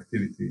physical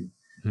activity,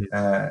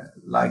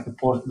 like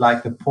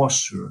the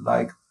posture,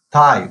 like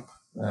type,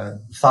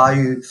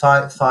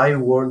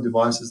 thigh-worn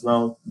devices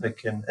now, they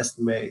can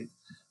estimate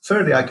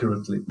fairly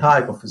accurately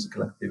type of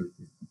physical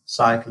activity.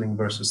 Cycling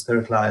versus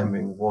stair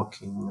climbing,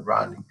 walking,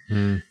 running.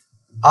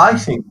 I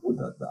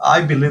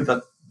believe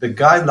that the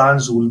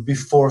guidelines will be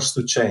forced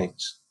to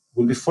change.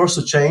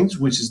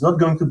 Which is not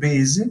going to be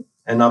easy.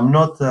 And I'm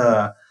not,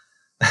 I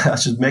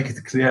should make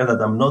it clear that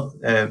I'm not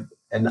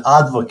an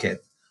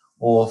advocate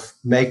of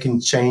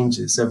making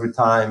changes every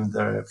time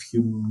there are a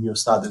few new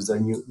studies, there are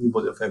new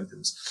body of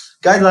evidence.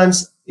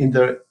 Guidelines, in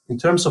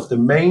terms of the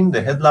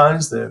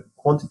headlines, the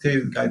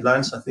quantitative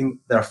guidelines, I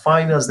think they're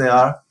fine as they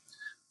are.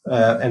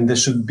 And they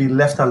should be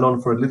left alone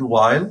for a little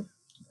while.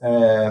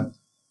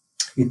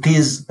 It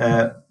is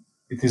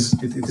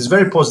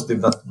very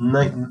positive that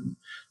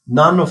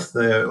none of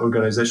the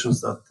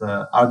organizations that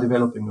are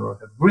developing or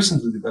have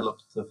recently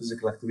developed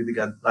physical activity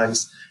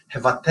guidelines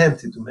have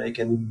attempted to make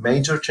any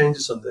major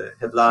changes on the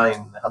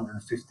headline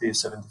 150,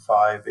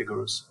 75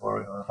 vigorous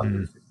or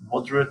 150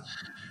 moderate.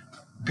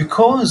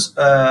 Because,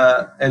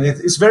 and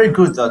it's very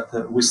good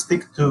that we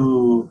stick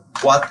to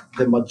what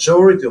the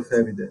majority of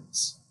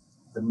evidence,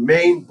 the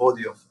main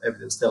body of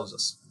evidence tells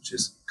us, which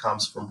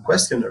comes from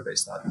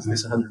questionnaire-based studies.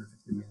 This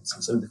 150 minutes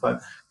and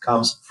 75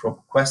 comes from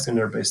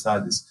questionnaire-based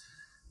studies.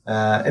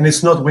 And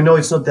we know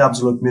it's not the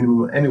absolute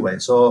minimum anyway.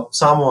 So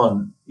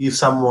if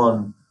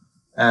someone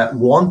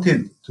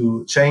wanted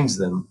to change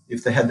them,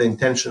 if they had the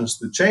intentions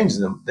to change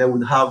them, they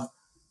would have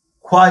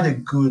quite a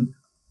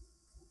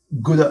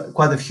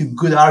few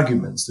good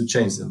arguments to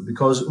change them,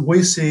 because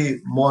we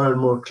see more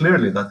and more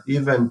clearly that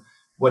even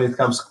when it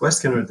comes to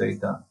questionnaire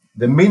data,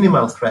 the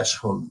minimal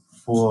threshold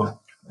for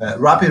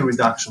rapid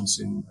reductions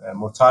in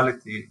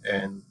mortality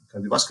and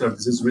cardiovascular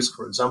disease risk,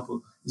 for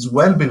example, is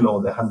well below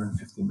the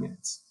 150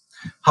 minutes.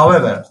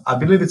 However, I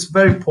believe it's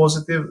very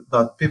positive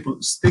that people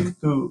stick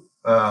to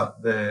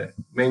the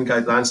main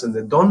guidelines and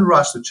they don't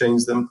rush to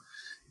change them.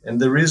 And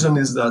the reason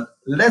is that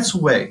let's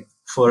wait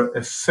for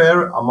a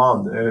fair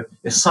amount,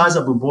 a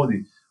sizable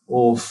body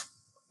of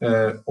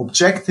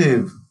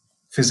objective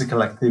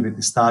physical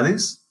activity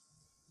studies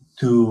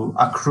to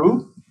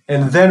accrue,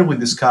 and then we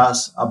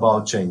discuss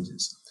about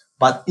changes.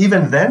 But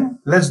even then,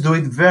 let's do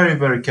it very,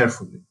 very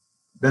carefully.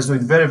 Let's do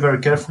it very, very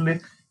carefully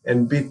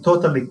and be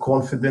totally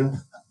confident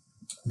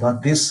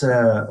that these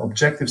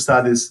objective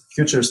studies,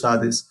 future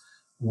studies,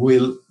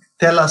 will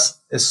tell us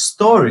a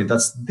story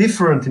that's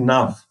different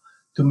enough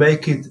to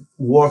make it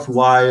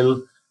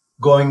worthwhile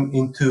going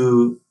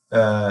into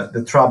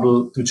the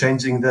trouble to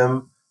changing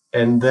them,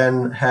 and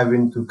then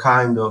having to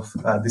kind of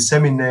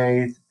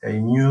disseminate a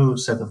new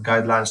set of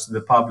guidelines to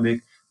the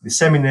public,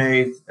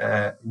 disseminate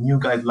a new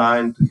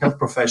guideline to health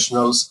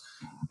professionals,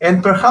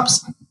 and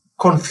perhaps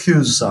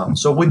confuse some.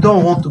 So we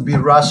don't want to be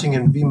rushing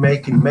and be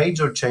making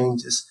major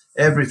changes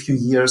every few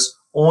years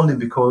only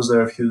because there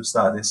are a few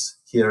studies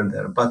here and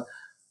there. But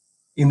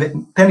in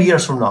the 10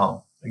 years from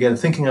now, again,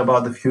 thinking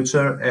about the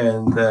future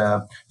and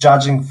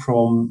judging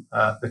from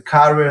the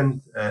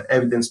current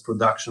evidence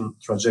production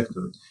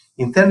trajectory,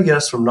 in 10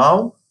 years from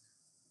now,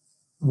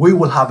 we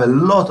will have a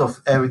lot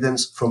of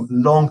evidence from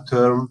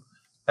long-term,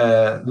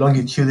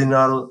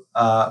 longitudinal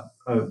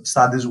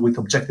studies with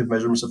objective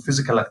measurements of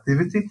physical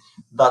activity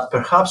that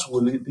perhaps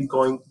will be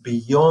going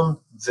beyond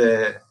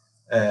the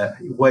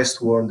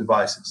waist-worn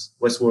devices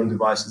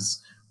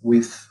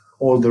with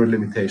all their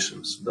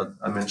limitations that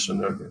I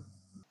mentioned earlier.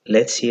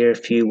 Let's hear a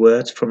few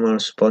words from our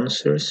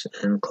sponsors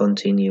and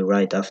continue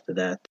right after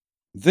that.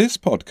 This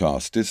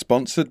podcast is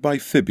sponsored by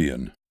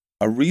Fibion,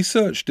 a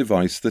research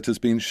device that has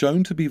been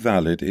shown to be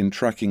valid in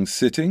tracking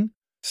sitting,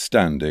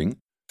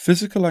 standing,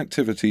 physical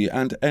activity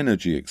and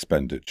energy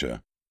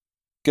expenditure.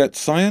 Get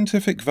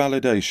scientific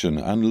validation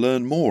and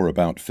learn more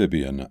about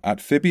Fibion at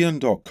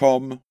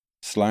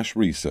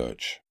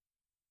fibion.com/research.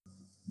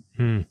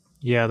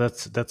 Yeah,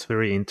 that's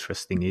very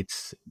interesting. It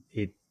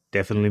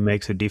definitely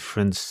makes a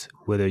difference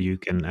whether you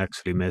can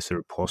actually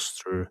measure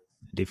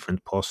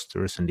different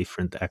postures and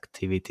different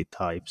activity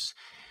types.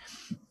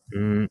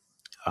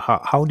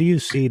 How do you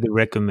see the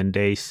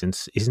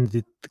recommendations? Isn't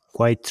it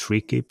quite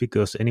tricky?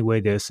 Because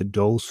anyway, there's a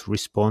dose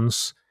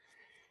response.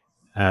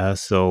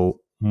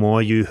 So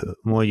more you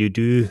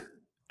do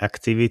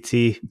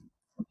activity,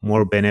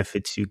 more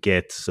benefits you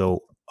get.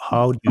 So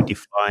how do you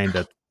define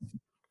that?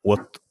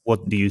 What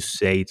do you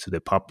say to the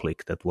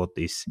public that what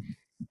is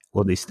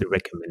the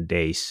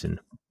recommendation?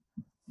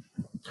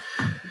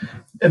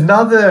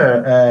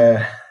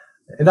 Another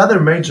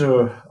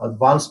major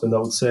advancement, I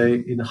would say,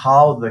 in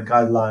how the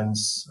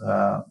guidelines,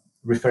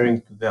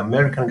 referring to the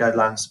American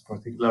guidelines in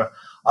particular,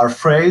 are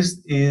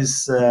phrased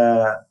is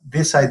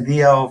this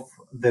idea of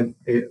the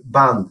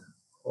band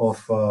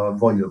of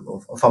volume,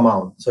 of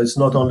amount. So it's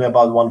not only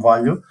about one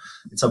value,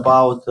 it's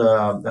about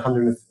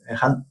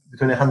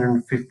between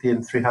 150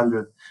 and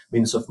 300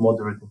 minutes of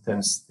moderate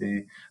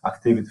intensity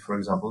activity, for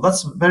example.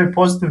 That's very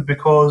positive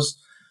because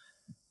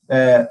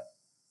it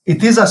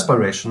is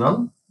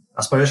aspirational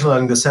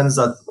in the sense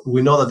that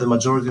we know that the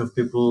majority of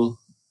people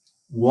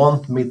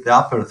won't meet the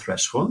upper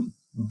threshold,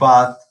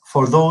 but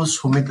for those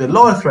who meet the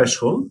lower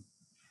threshold,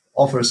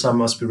 offer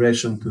some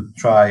aspiration to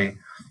try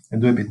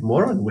and do a bit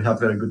more. And we have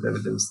very good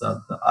evidence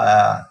that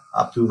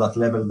up to that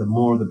level, the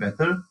more the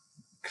better.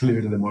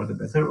 Clearly, the more the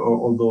better.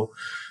 Although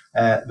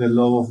the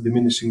law of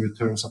diminishing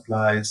returns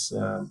applies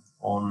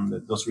on the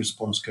dose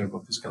response curve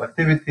of physical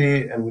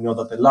activity, and we know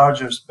that the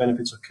largest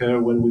benefits occur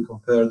when we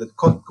compare the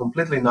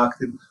completely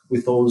inactive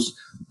with those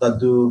that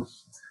do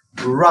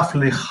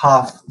roughly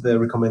half the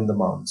recommended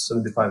amount,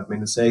 75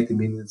 minutes, 80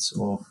 minutes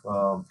of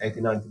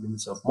 90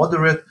 minutes of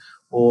moderate,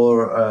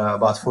 or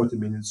about 40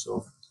 minutes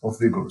of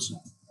vigorous.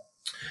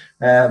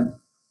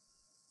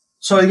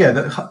 So again,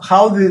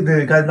 how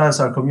the guidelines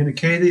are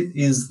communicated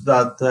is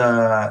that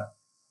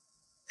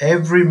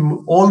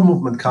all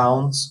movement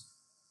counts.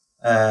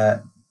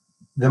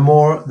 The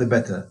more, the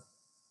better.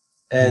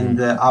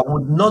 And I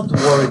would not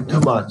worry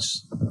too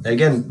much.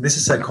 Again, this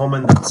is a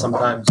comment that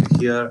sometimes you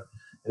hear,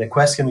 and a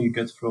question you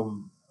get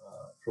from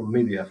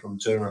media, from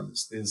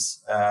journalists,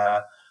 is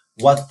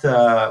what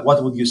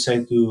would you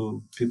say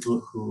to people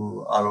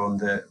who are on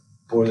the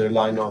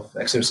borderline of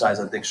exercise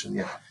addiction?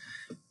 Yeah,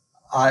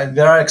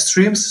 there are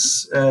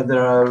extremes.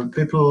 There are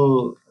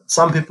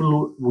some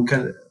people who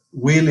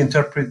will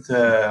interpret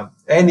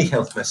any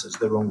health message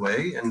the wrong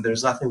way, and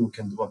there's nothing we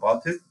can do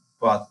about it.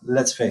 But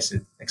let's face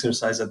it,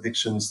 exercise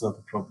addiction is not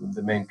the problem,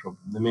 the main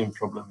problem. The main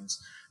problem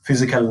is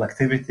physical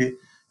activity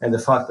and the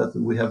fact that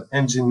we have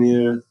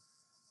engineered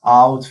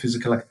out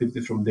physical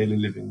activity from daily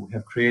living. We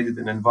have created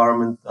an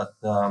environment that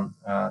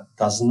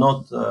does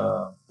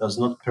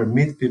not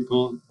permit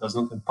people, does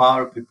not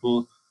empower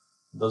people,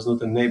 does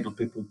not enable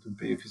people to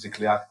be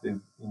physically active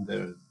in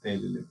their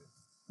daily living.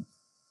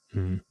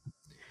 Mm.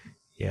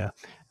 Yeah,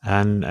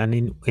 and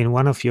in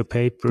one of your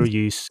paper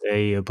you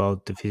say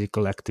about the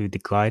physical activity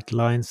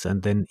guidelines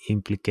and then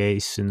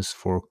implications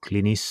for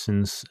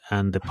clinicians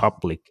and the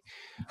public.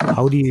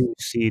 How do you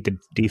see the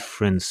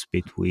difference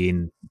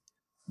between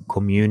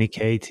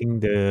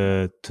communicating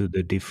to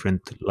the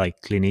different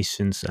like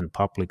clinicians and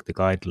public the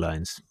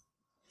guidelines?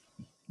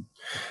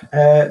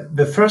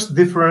 The first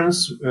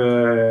difference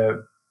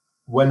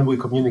when we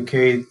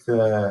communicate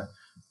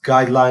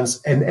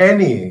guidelines and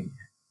any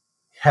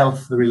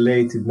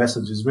health-related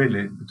messages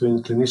really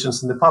between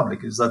clinicians and the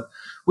public is that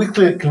with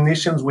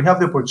clinicians, we have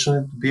the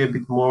opportunity to be a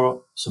bit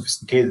more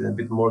sophisticated and a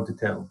bit more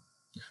detailed.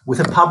 With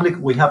the public,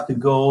 we have to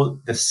go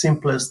the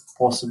simplest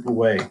possible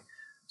way.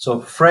 So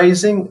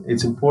phrasing,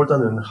 it's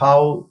important, and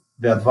how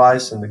the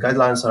advice and the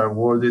guidelines are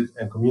worded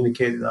and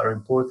communicated are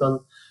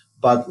important.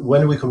 But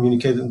when we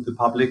communicate to the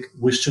public,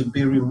 we should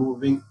be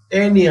removing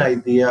any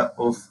idea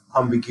of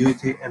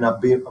ambiguity and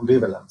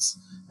ambivalence.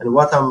 And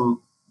what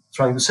I'm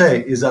trying to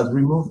say is that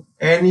remove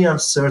any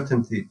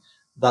uncertainty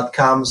that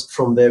comes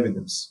from the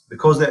evidence,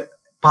 because the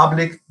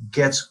public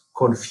gets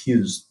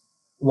confused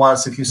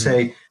once if you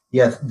say,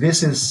 yes,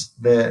 this is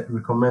the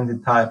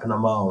recommended type and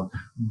amount,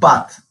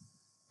 but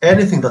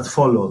anything that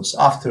follows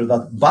after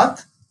that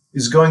but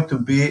is going to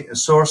be a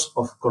source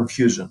of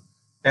confusion.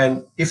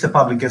 And if the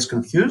public gets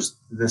confused,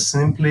 they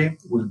simply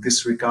will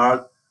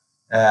disregard,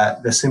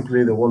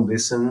 they won't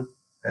listen,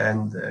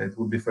 and it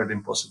will be fairly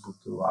impossible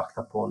to act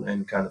upon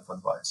any kind of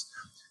advice,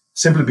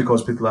 simply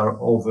because people are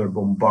over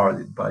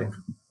bombarded by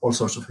all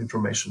sorts of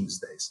information these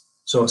days.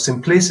 So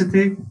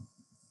simplicity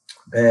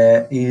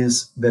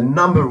is the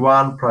number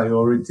one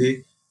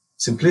priority,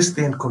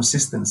 simplicity and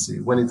consistency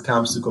when it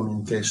comes to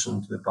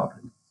communication to the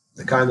public.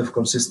 The kind of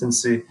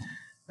consistency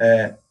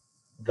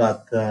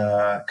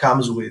that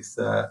comes with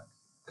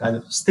kind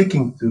of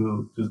sticking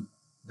to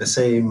the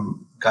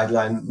same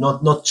guideline,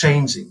 not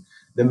changing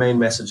the main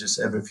messages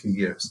every few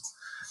years.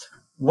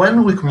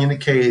 When we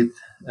communicate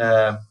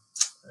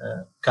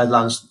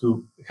guidelines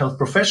to health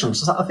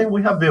professionals, I think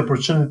we have the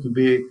opportunity to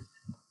be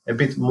a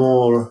bit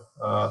more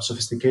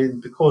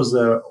sophisticated, because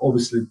they're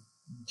obviously,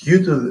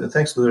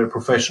 thanks to their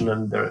profession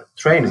and their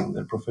training,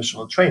 their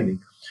professional training,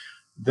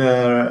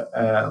 they're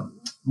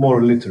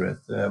more literate,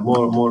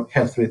 more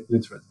health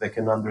literate. They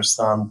can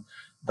understand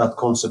that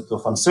concept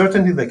of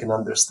uncertainty. They can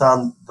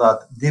understand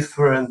that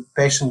different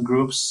patient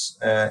groups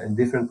and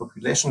different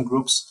population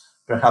groups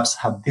perhaps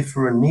have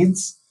different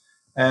needs.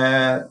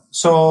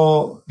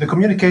 So the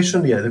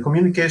communication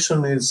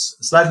is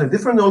slightly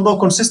different, although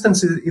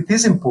consistency, it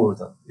is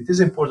important. It is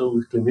important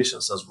with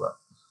clinicians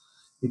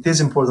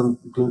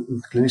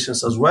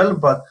as well.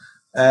 But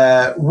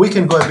we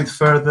can go a bit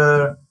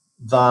further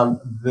than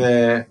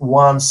the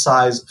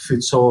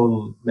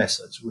one-size-fits-all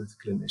message with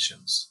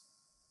clinicians.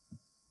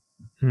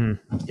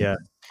 Yeah.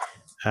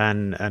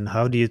 And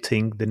how do you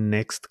think the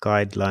next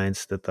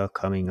guidelines that are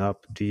coming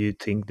up, do you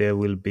think there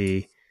will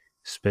be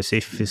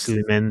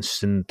specifically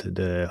mentioned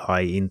the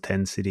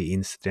high-intensity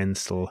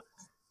incidental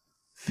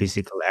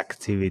physical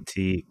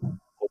activity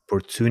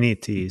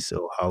opportunities,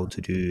 or how to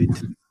do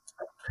it?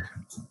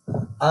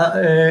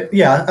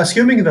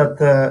 Assuming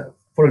that,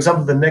 for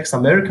example, the next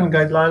American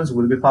guidelines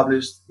will be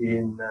published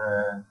in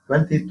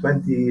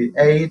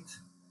 2028,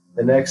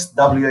 the next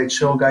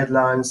WHO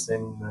guidelines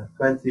in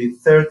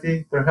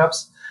 2030,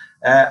 perhaps.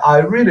 I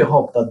really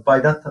hope that by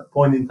that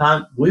point in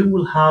time, we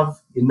will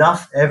have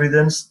enough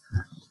evidence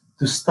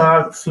to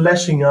start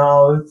fleshing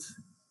out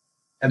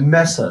a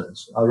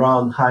message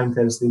around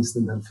high-intensity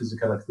incidental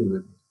physical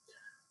activity.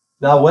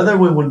 Now, whether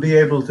we will be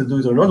able to do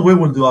it or not, we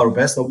will do our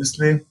best,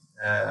 obviously.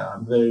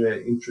 I'm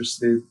very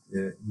interested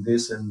in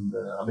this, and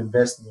I'm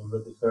investing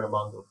already a fair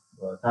amount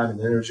of time and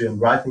energy and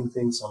writing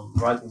things. I'm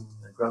writing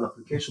grant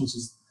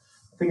applications.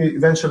 I think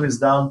eventually it's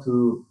down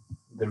to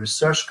the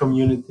research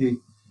community,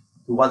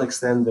 to what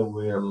extent they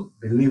will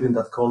believe in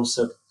that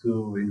concept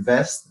to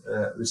invest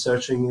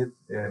researching it.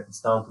 It's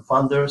down to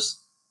funders,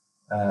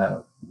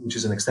 which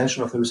is an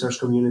extension of the research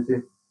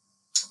community,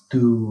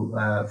 to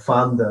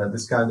fund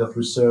this kind of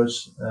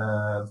research.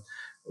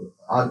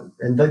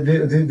 And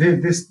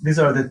these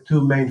are the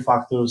two main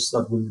factors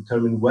that will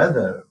determine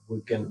whether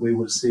we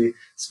will see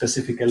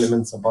specific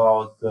elements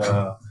about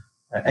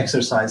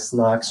exercise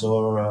snacks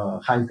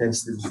or high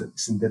intensity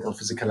incidental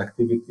physical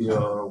activity,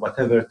 or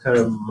whatever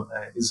term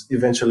is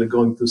eventually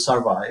going to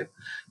survive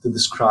to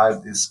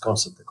describe this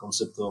concept, the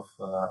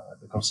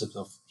concept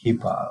of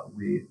HIPAA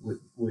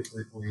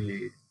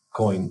we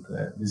coined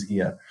this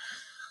year.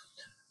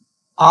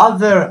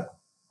 Other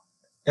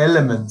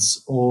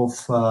elements of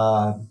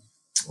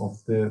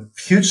the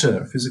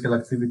future physical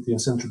activity and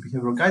central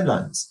behavioral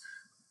guidelines.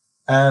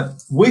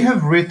 We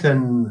have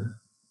written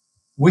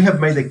we have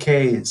made a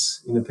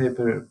case in a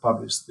paper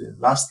published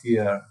last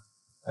year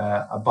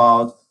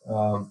about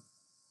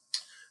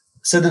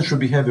sedentary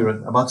behavior,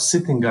 about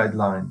sitting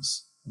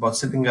guidelines,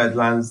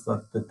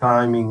 that the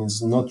timing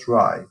is not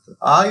right.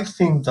 I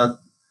think that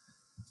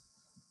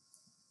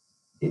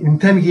in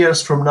 10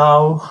 years from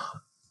now,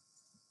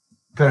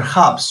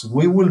 perhaps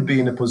we will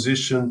be in a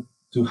position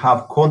to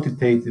have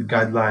quantitative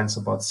guidelines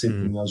about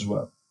sitting as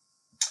well.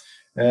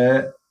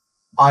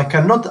 I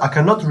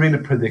cannot really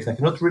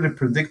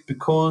predict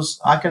because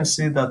I can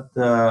see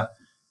that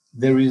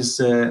there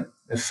is a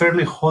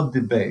fairly hot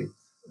debate.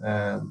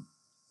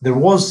 There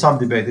was some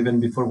debate even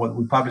before what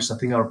we published. I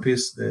think our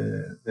piece,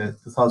 the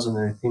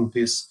 2018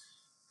 piece,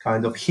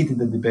 kind of heated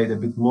the debate a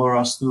bit more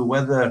as to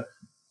whether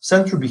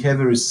sedentary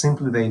behavior is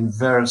simply the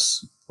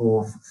inverse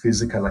of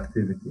physical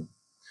activity.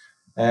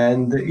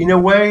 And in a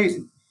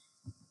way,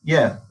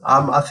 yeah,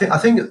 I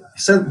think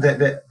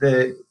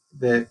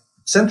the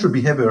sedentary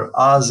behavior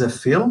as a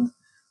field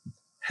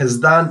has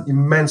done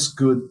immense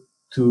good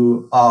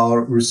to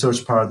our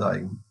research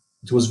paradigm.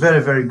 It was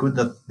very, very good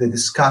that the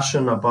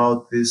discussion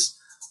about this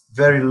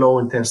very low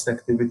intensity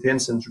activity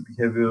and sedentary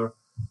behavior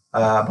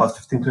about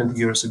 15, 20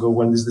 years ago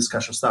when this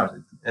discussion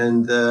started.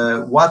 And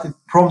what it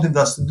prompted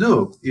us to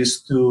do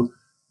is to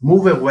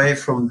move away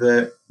from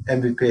the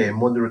MVPA,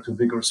 moderate to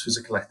vigorous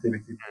physical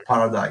activity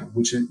paradigm,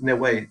 which in a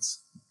way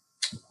it's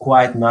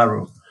quite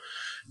narrow.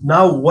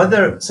 Now,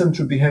 whether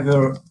sedentary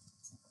behavior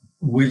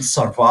will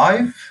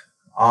survive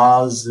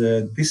as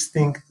a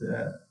distinct,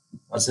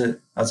 as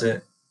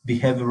a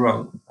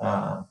behavioral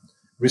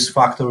risk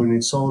factor in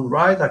its own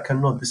right,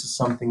 this is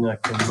something I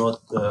cannot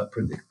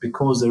predict,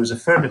 because there is a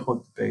fairly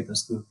hot debate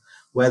as to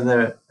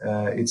whether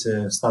it's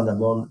a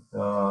standalone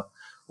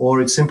or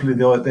it's simply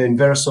the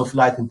inverse of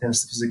light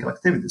intensity physical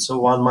activity. So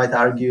one might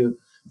argue,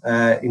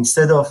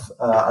 instead of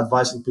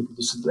advising people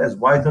to sit less,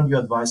 why don't you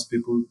advise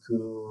people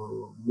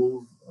to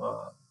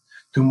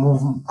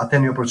move at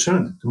any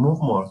opportunity, to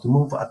move more, to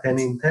move at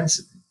any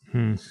intensity?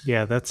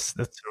 Yeah, that's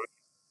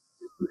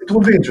it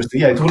will be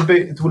interesting. Yeah, it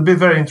will be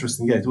very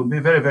interesting. Yeah, it will be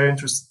very, very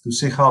interesting to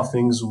see how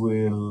things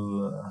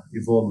will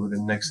evolve in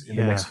the next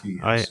few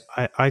years.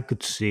 I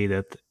could see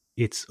that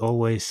it's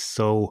always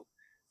so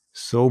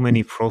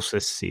many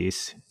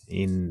processes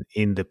in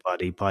the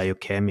body,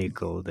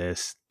 biochemical.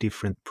 There's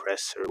different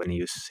pressure when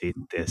you sit.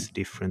 There's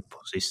different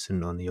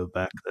position on your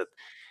back. That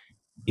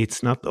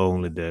it's not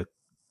only the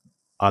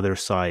other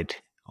side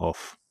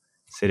of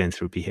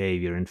sedentary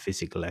behavior and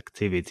physical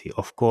activity.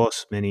 Of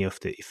course, many of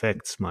the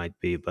effects might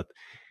be, but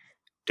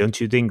don't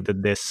you think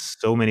that there's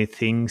so many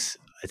things?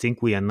 I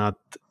think we are not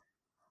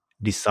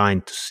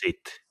designed to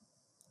sit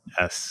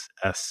as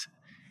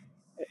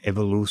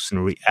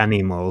evolutionary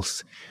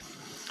animals,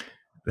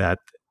 that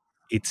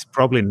it's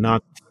probably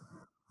not,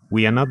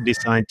 we are not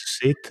designed to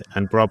sit,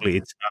 and probably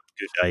it's not a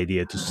good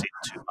idea to sit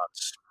too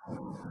much.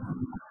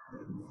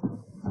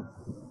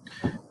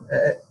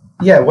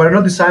 Yeah, we're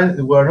not designed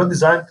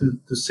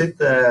to sit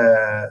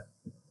to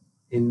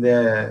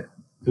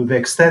the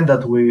extent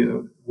that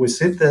we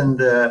sit,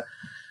 and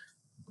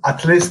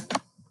at least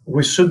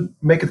we should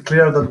make it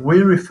clear that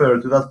we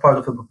refer to that part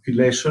of the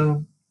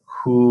population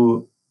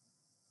who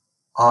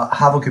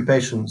have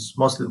occupations,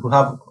 mostly who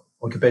have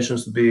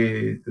occupations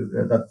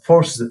that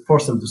force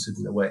them to sit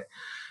in a way.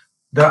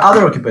 There are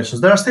other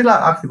occupations. There are still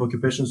active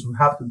occupations who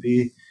have to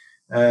be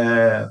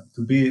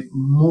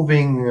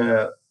moving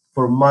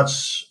for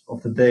much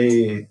of the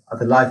day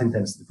at a light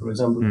intensity. For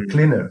example,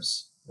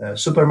 cleaners,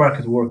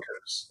 supermarket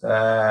workers,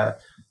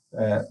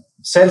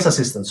 sales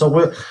assistants.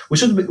 So we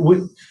should be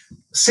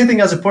sitting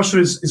as a posture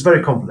is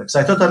very complex.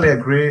 I totally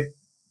agree,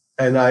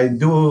 and I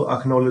do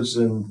acknowledge.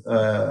 And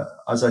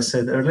as I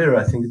said earlier,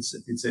 I think it's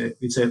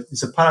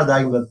a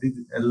paradigm that did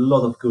a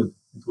lot of good.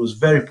 It was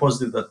very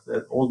positive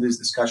that all this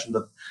discussion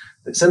that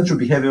the sedentary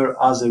behavior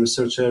as a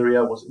research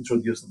area was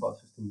introduced about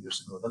 15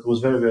 years ago. That was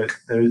very,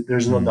 very.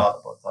 There's no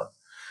doubt about that.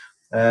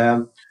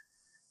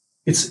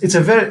 It's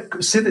a very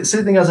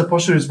sitting as a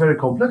posture is very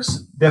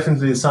complex.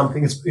 Definitely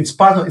something.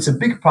 It's a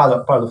big part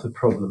of the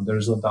problem. There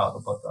is no doubt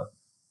about that,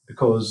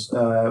 because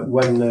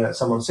when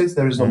someone sits,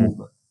 there is no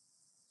movement.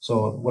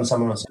 So when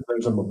someone sits, there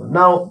is no movement.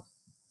 Now,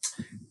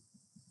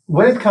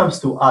 when it comes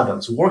to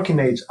adults, working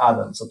age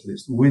adults at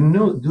least, we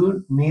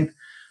do need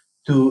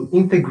to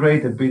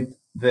integrate a bit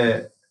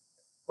the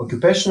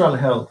occupational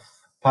health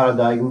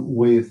paradigm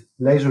with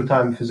leisure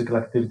time physical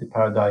activity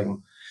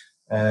paradigm.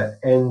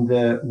 And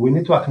we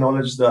need to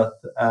acknowledge that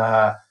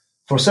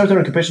for certain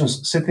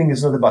occupations, sitting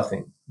is not a bad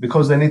thing,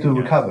 because they need to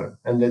recover,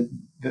 and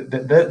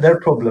their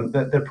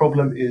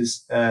problem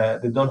is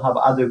they don't have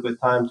adequate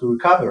time to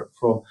recover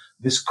from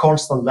this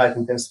constant light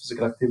intensity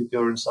physical activity,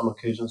 or in some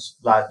occasions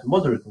light to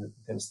moderate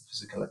intensity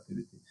physical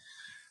activity.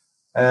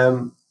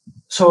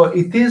 So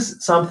it is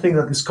something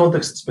that is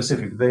context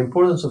specific. The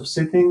importance of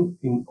sitting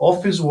in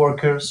office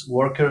workers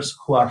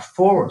who are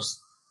forced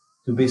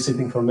to be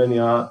sitting for many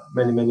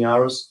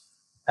hours.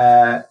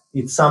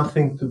 It's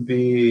something to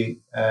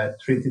be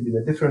treated in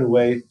a different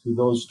way to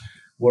those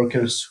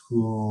workers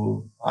who,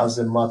 as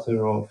a matter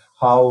of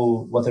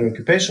what their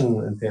occupation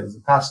entails,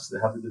 the tasks they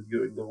have to do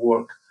during the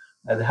work,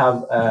 and have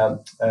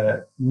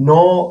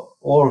no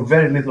or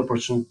very little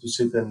opportunity to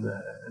sit and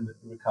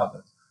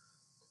recover.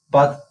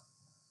 But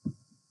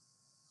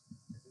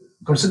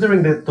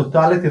considering the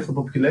totality of the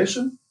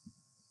population,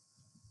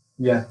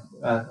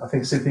 I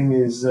think sitting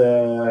is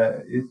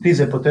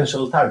a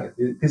potential target.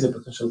 It is a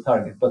potential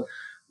target, but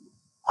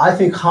I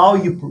think how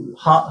you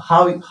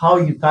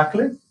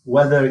tackle it,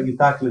 whether you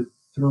tackle it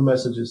through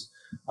messages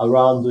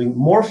around doing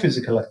more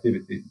physical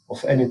activity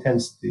of any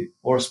intensity,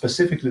 or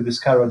specifically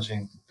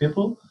discouraging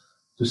people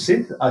to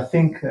sit, I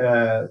think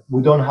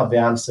we don't have the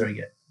answer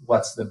yet.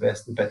 What's the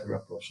better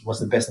approach? What's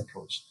the best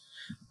approach?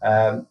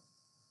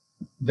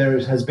 There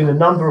has been a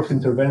number of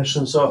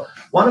interventions. So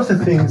one of the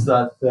things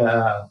that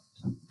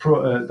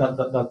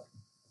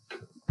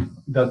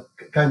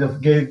kind of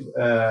gave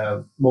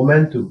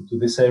momentum to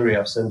this area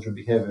of sedentary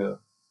behavior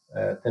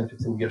 10,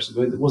 15 years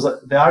ago, it was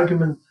the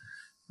argument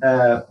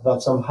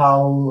that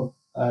somehow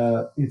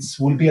it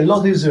will be a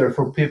lot easier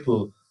for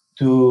people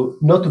to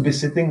not to be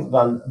sitting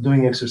than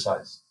doing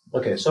exercise.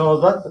 Okay, so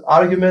that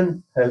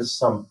argument has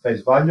some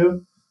face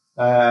value.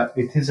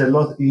 It is a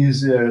lot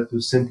easier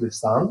to simply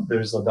stand, there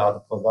is no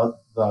doubt about that,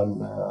 than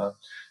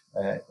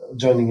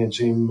joining a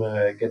gym,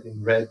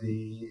 getting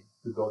ready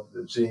to go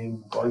to the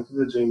gym, going to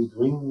the gym,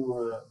 doing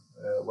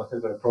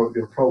whatever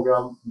your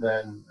program,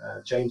 then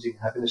changing,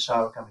 having a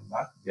shower, coming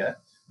back. Yeah,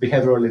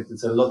 behaviorally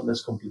it's a lot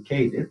less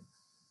complicated.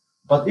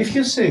 But if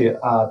you see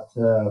at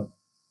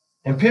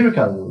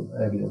empirical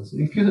evidence,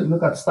 if you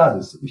look at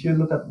studies, if you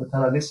look at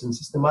meta-analysis and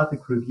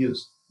systematic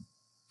reviews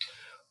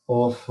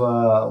of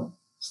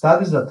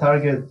studies that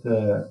target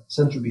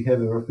sedentary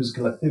behavior or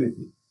physical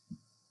activity,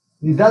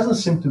 it doesn't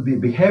seem to be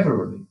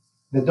behaviorally.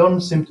 They don't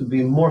seem to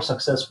be more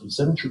successful.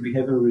 Sedentary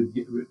behavior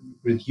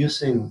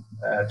reducing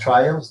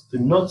trials do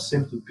not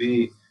seem to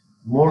be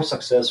more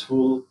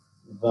successful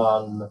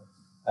than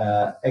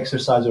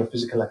exercise or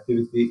physical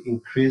activity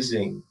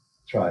increasing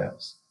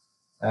trials.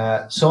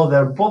 So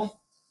they're both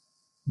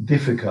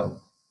difficult.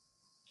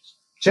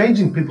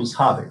 Changing people's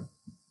habit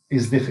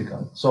is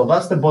difficult. So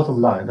that's the bottom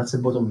line.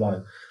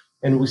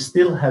 And we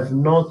still have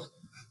not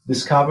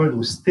discovered,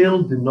 we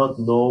still do not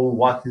know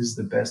what is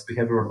the best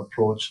behavioral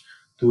approach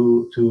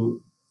to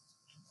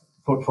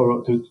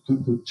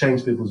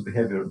change people's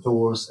behavior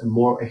towards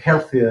a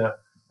healthier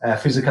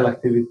physical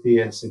activity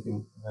and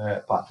sitting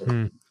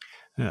pattern.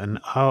 And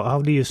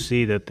how do you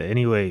see that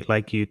anyway?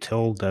 Like you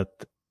told that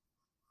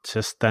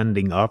just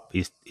standing up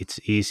it's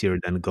easier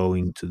than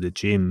going to the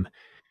gym,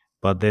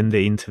 but then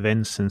the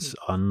interventions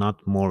are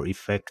not more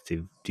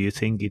effective. Do you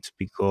think it's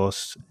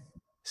because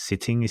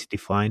sitting is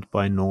defined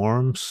by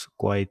norms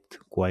quite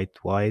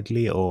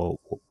widely, or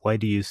why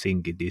do you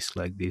think it is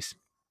like this?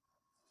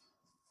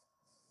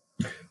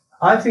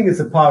 I think it's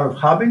the power of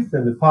habit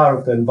and the power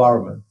of the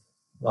environment.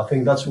 I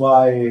think that's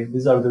why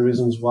these are the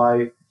reasons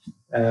why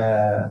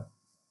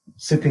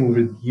sitting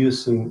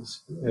reducing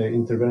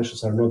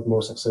interventions are not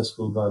more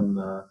successful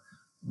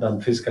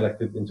than physical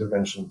activity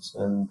interventions.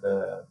 And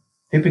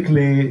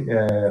typically,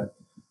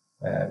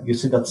 you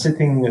see that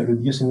sitting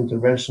reducing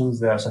interventions,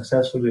 they are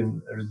successful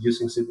in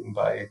reducing sitting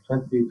by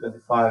 20,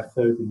 25,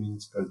 30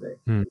 minutes per day,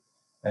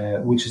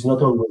 which is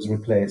not always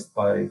replaced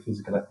by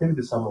physical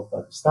activity. Some of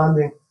that is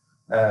standing.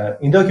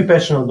 In the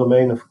occupational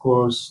domain, of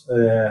course,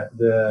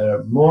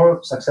 they're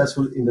more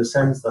successful in the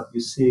sense that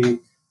you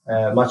see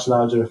much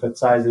larger effect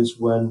sizes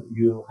when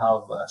you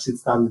have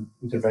sit-stand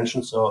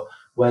intervention. So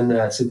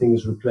when sitting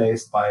is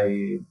replaced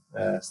by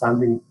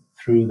standing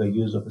through the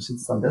use of a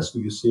sit-stand desk,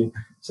 you see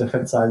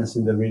effect sizes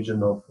in the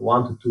region of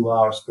 1 to 2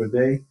 hours per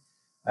day.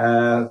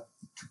 I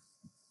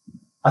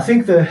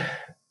think the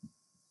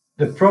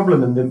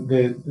problem and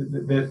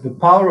the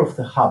power of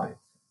the habit.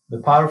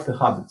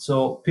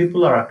 So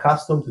people are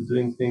accustomed to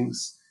doing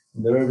things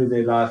in their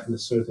everyday life in a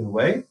certain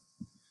way,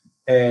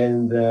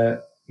 and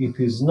it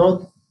is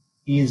not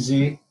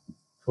easy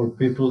for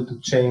people to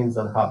change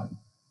that habit,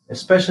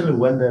 especially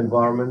when the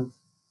environment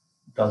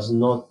does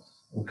not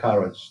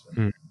encourage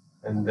them,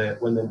 and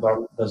when the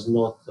environment does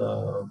not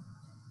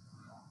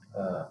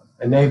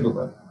enable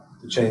them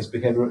to change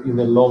behavior in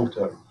the long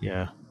term.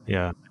 Yeah.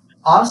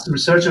 Us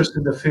researchers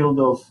in the field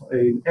of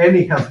in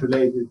any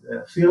health-related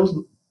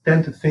field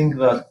tend to think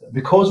that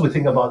because we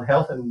think about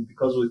health and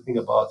because we think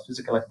about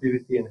physical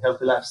activity and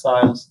healthy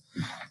lifestyles,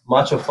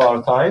 much of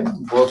our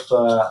time, both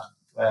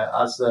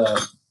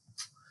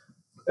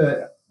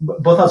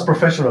as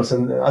professionals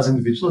and as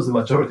individuals, the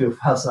majority of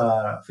us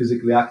are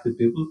physically active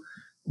people.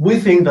 We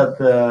think that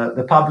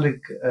the public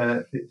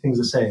thinks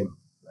the same.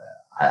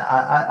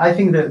 I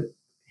think that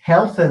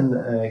health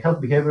and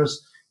health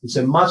behaviors is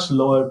a much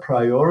lower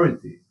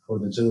priority for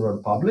the general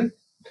public.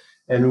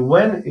 And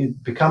when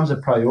it becomes a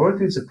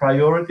priority, it's a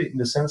priority in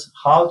the sense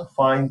how to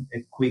find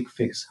a quick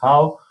fix,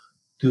 how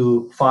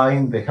to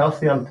find the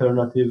healthy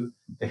alternative,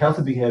 the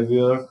healthy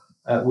behavior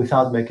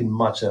without making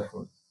much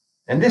effort.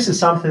 And this is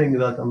something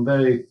that I'm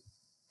very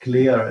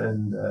clear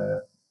and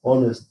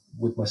honest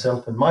with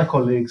myself and my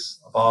colleagues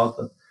about,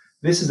 that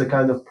this is the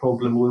kind of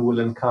problem we will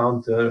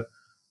encounter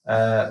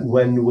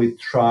when we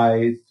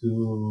try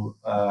to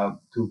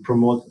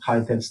promote high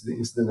intensity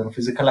incidental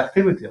physical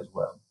activity as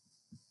well.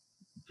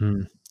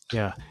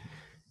 Yeah,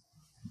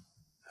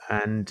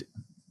 and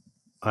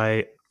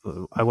I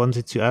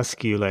wanted to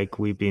ask you, like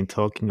we've been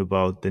talking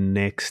about the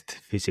next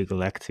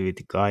physical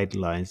activity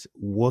guidelines.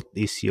 What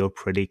is your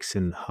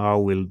prediction? How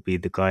will be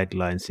the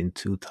guidelines in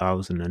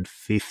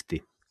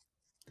 2050?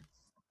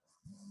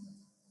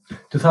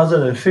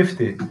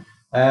 2050.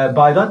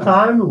 By that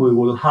time, we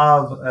will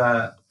have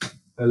a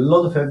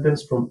lot of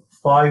evidence from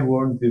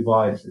 5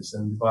 devices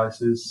and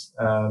devices,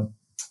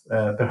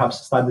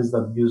 perhaps studies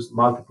that use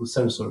multiple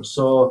sensors.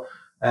 So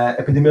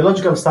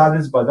epidemiological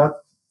studies by that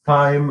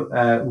time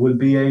will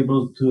be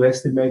able to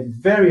estimate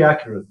very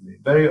accurately,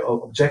 very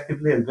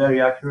objectively and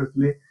very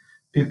accurately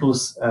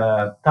people's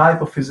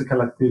type of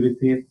physical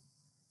activity,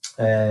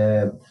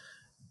 the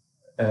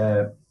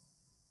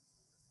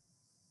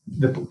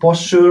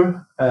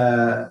posture,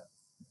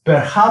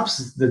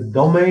 perhaps the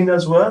domain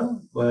as well,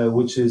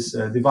 which is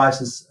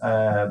devices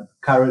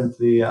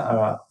currently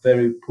are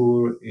very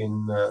poor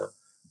in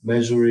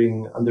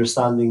measuring,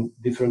 understanding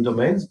different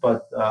domains.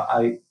 But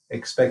I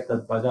expect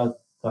that by that,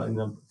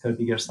 in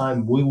 30 years'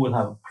 time, we will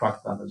have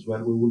cracked that as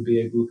well. We will be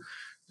able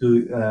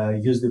to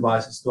use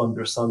devices to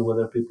understand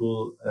whether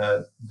people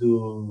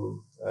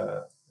do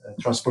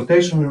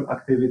transportation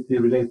activity,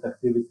 related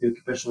activity,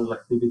 occupational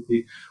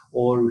activity,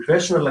 or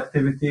recreational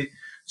activity.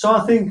 So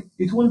I think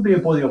it will be a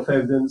body of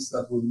evidence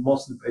that will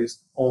mostly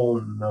based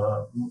on,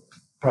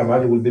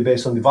 primarily will be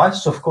based on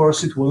devices. Of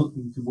course, it will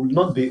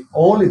not be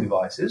only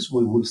devices.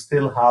 We will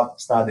still have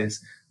studies,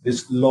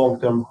 these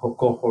long-term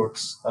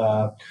cohorts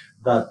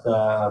that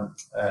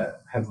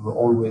have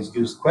always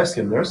used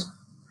questionnaires.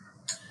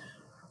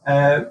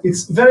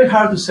 It's very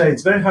hard to say.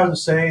 It's very hard to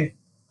say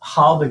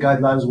how the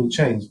guidelines will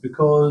change,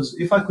 because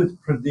if I could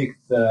predict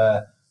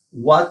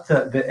what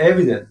the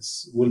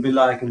evidence will be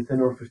like in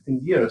 10 or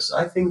 15 years,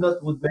 I think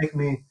that would make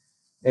me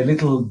a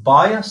little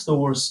biased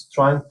towards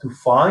trying to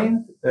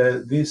find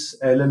these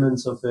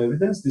elements of the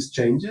evidence, these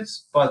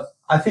changes. But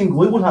I think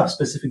we will have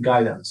specific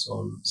guidance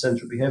on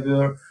sensory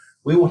behavior.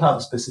 We will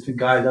have specific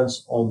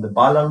guidance on the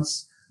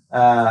balance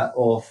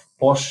of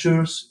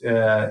postures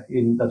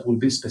that will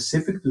be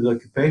specific to the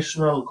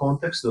occupational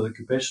context, to the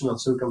occupational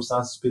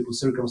circumstances,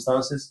 people's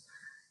circumstances.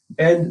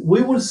 And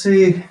we will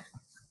see,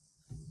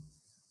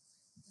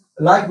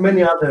 like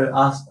many other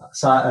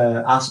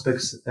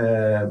aspects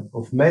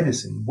of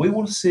medicine, we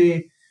will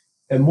see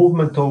a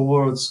movement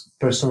towards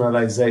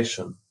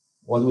personalization,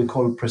 what we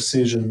call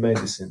precision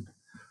medicine,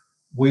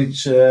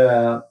 which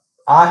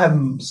I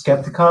am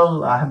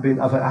skeptical. I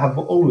have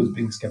always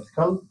been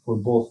skeptical for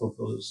both of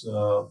those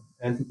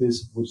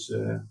entities, which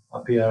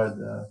appeared.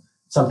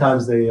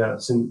 Sometimes they are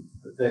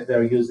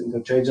used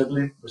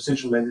interchangeably,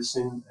 precision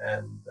medicine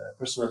and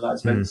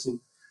personalized medicine,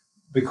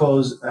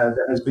 because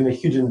there has been a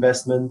huge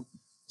investment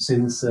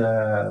since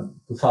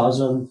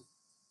 2000.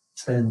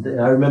 And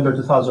I remember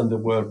 2000, there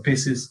were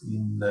pieces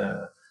in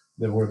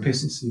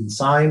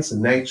Science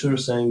and Nature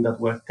saying that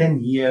we're 10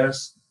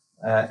 years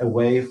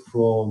away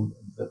from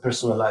the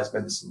personalized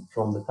medicine,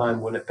 from the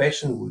time when a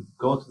patient would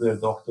go to their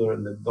doctor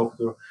and the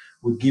doctor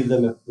would give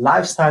them a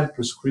lifestyle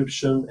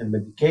prescription and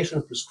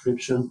medication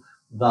prescription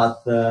that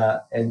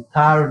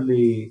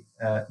entirely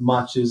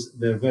matches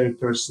their very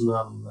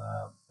personal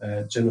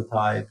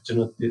genotypic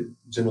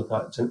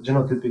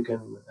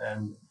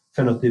and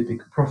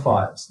phenotypic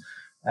profiles.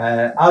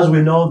 As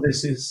we know,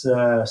 this is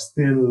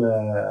still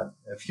a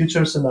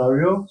future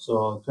scenario,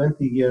 so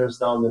 20 years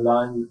down the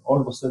line,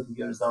 almost 20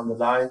 years down the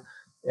line,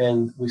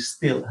 and we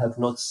still have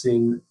not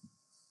seen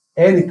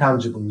any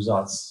tangible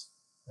results.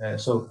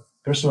 So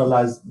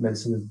personalized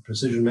medicine and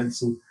precision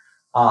medicine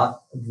at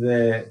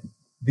the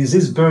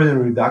disease burden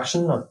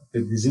reduction, at the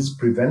disease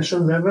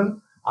prevention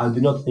level, I do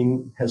not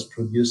think has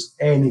produced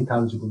any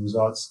tangible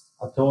results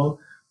at all,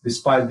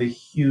 despite the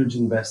huge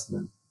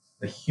investment,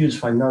 the huge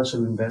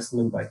financial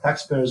investment by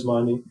taxpayers'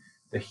 money,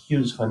 the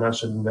huge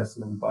financial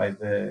investment by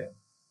the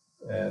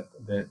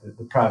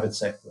private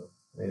sector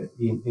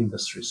in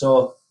industry.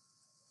 So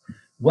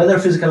whether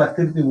physical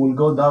activity will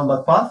go down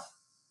that path,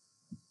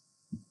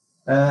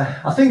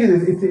 I think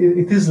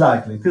it is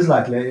likely. It is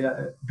likely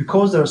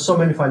because there are so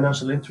many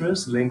financial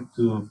interests linked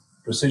to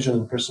precision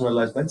and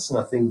personalized medicine.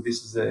 I think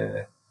this is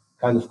a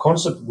kind of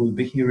concept we'll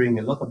be hearing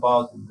a lot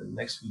about in the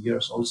next few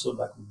years, also,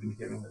 like we've been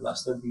hearing the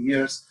last 20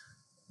 years.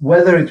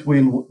 Whether it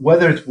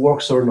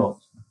works or not,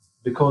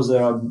 because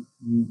there are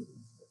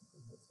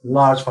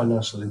large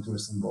financial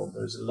interests involved.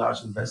 There is a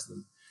large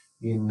investment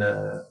in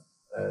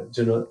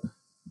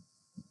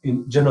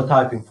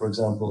genotyping, for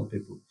example,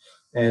 people,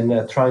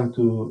 and trying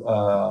to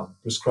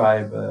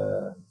prescribe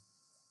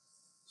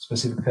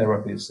specific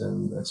therapies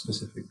and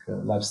specific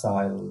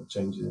lifestyle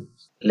changes.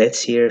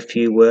 Let's hear a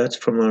few words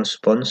from our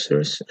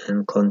sponsors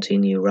and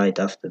continue right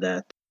after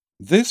that.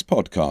 This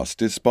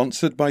podcast is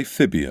sponsored by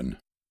Fibion.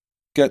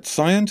 Get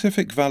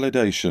scientific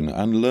validation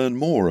and learn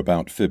more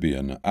about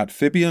Fibion at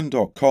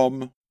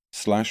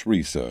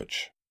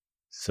fibion.com/research.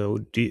 So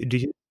do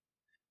you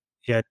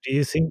Yeah, do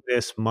you think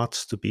there's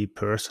much to be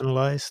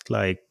personalized?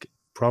 Like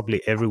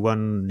probably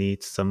everyone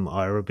needs some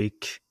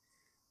aerobic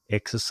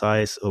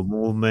exercise or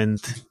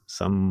movement,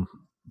 some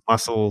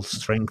muscle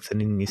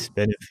strengthening is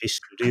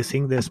beneficial. Do you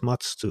think there's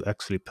much to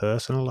actually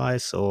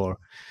personalize, or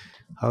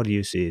how do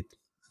you see it?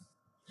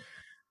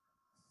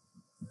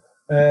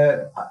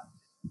 Uh,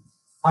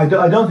 I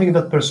don't think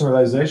that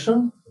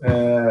personalization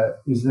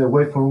is the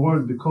way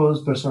forward,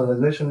 because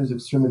personalization is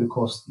extremely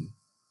costly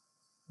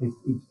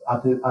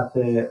at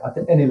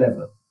any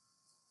level.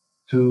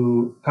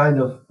 To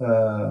kind of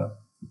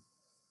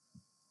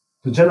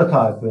to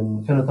genotype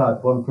and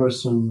phenotype one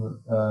person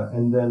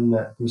and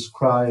then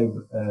prescribe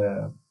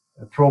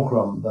a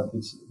program that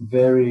is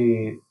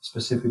very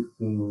specific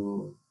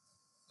to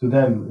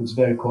them, it's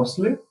very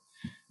costly.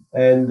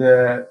 And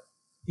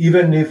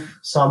even if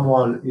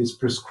someone is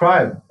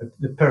prescribed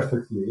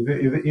perfectly,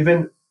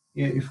 even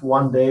if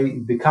one day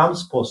it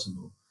becomes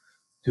possible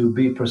to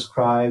be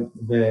prescribed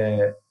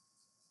the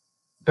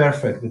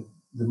perfect,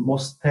 the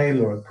most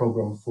tailored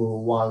program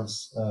for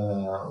one's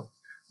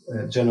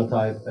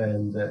genotype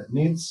and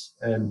needs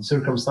and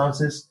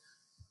circumstances,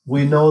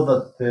 we know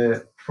that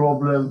the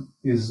problem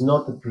is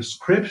not the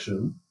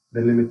prescription,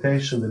 the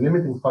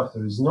limiting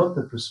factor is not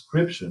the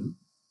prescription.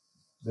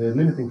 The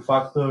limiting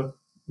factor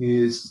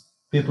is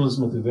people's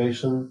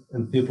motivation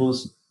and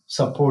people's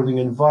supporting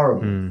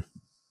environment.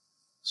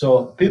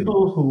 So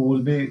people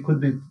who could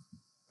be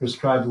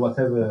prescribed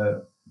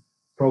whatever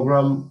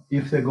program,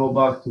 if they go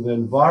back to the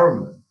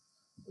environment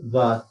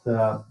that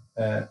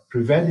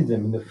prevented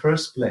them in the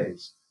first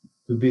place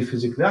to be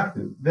physically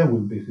active, they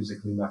will be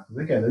physically inactive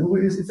again. And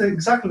it's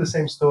exactly the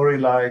same story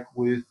like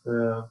with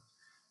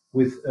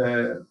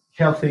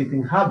healthy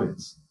eating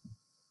habits.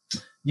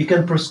 You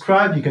can go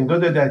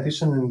to a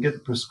dietitian and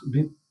get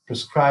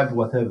prescribed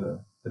whatever.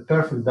 The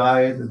perfect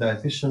diet, the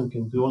dietitian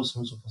can do all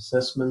sorts of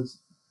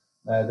assessments.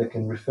 They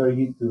can refer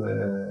you to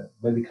a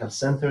medical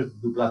center to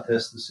do blood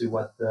tests to see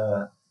what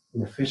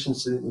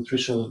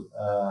nutritional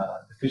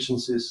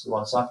deficiencies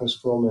one suffers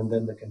from, and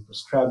then they can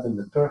prescribe them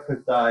the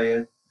perfect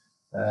diet.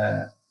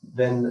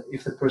 Then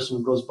if the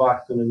person goes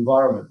back to an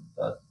environment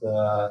that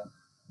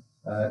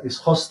is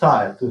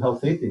hostile to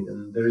healthy eating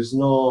and there is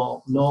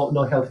no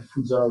healthy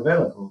foods are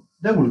available,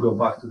 they will go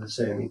back to the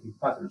same eating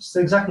patterns. It's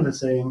exactly the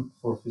same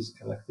for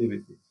physical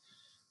activity.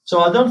 So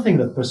I don't think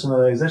that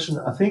personalization,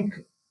 I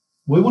think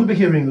we will be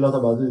hearing a lot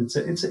about it.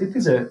 It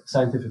is a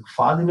scientific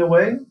fad in a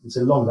way. It's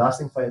a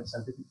long-lasting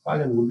scientific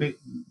fad, and we'll be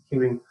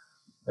hearing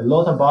a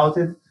lot about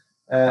it.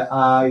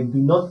 I do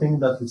not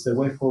think that it's the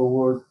way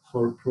forward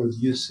for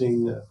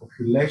producing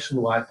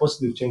population-wide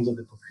positive change at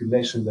the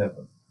population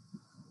level.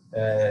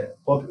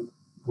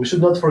 We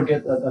should not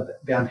forget that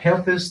the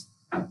unhealthiest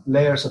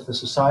layers of the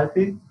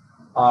society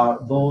are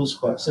those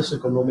who are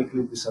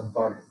socioeconomically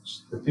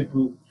disadvantaged, the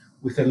people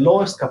with the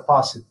lowest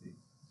capacity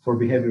for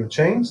behavioral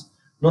change,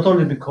 not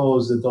only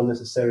because they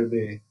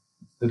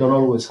don't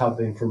always have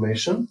the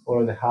information,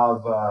 or they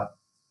have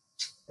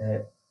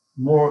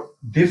more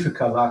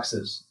difficult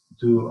access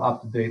to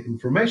up-to-date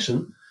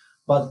information,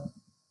 but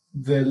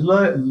the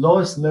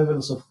lowest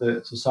levels of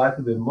the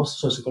society, the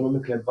most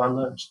socioeconomically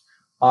advantaged,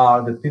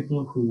 are the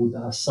people who would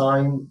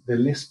assign the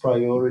least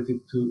priority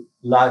to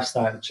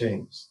lifestyle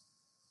change.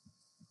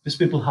 These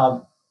people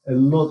have a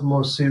lot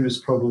more serious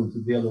problems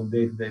to deal on a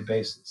day-to-day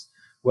basis,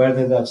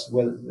 whether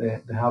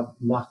they have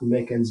enough to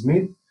make ends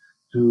meet,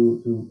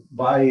 to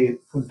buy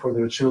food for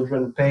their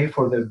children, pay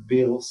for their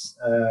bills,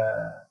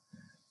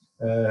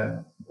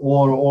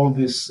 or all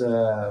these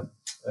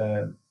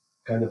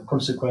kind of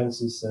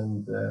consequences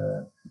and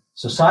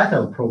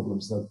societal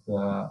problems that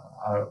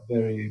are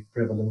very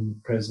prevalent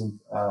and present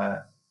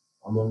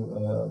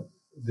among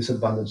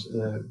disadvantaged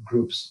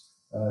groups,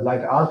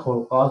 like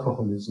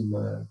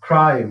alcoholism,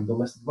 crime,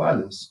 domestic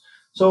violence.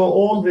 So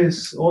all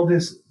these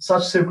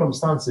such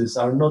circumstances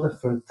are not a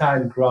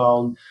fertile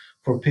ground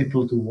for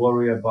people to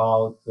worry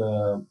about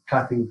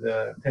cutting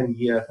the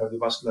 10-year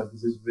cardiovascular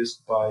disease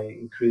risk by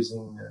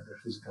increasing their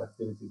physical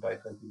activity by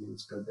 20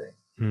 minutes per day.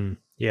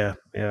 Yeah,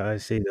 I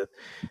see that.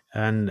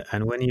 And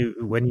when you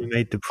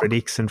made the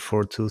prediction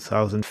for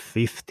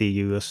 2050,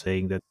 you were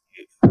saying that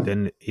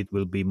then it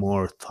will be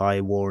more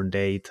thigh-worn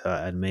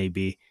data and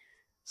maybe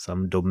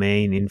some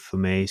domain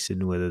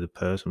information, whether the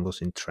person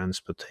was in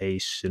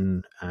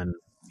transportation, and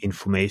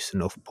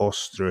information of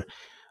posture.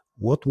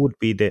 What would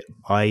be the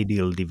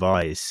ideal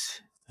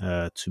device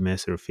to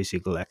measure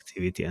physical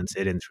activity and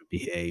sedentary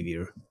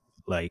behavior?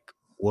 Like,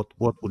 what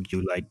would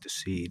you like to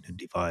see in a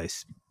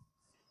device?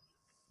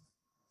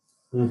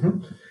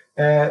 Mm-hmm.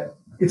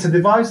 It's a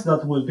device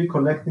that will be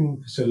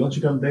collecting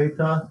physiological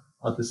data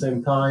at the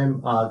same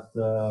time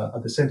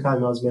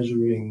as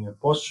measuring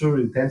posture,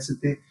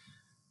 intensity.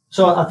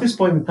 So at this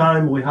point in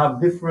time, we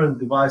have different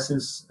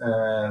devices,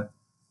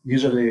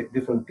 usually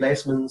different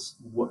placements,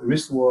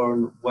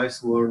 wrist-worn,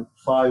 waist-worn,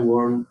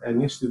 thigh-worn,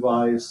 and each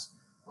device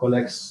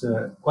collects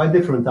quite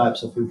different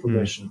types of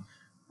information.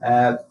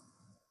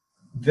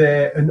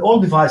 In all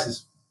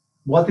devices,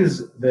 what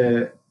is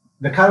the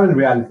current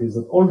reality is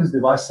that all these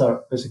devices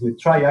are basically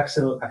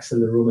triaxial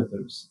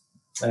accelerometers.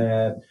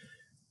 The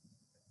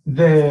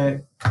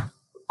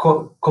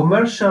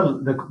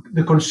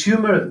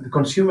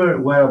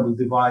consumer wearable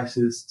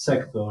devices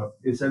sector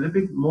is a little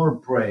bit more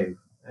brave,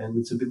 and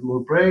it's a bit more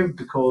brave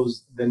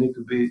because they need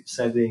to be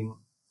selling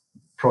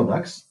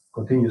products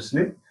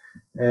continuously,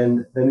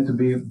 and they need to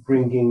be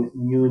bringing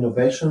new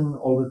innovation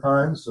all the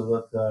time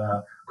so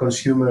that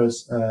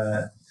consumers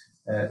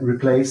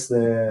replace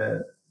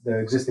their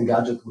existing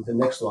gadget with the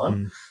next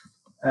one.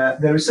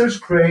 The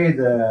research grade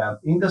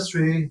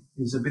industry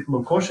is a bit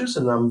more cautious,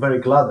 and I'm very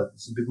glad that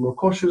it's a bit more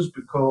cautious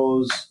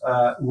because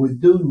we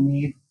do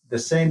need the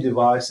same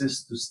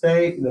devices to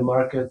stay in the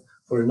market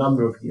for a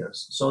number of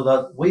years so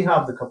that we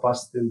have the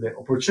capacity and the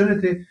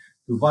opportunity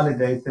to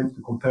validate them,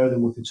 to compare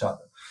them with each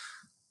other.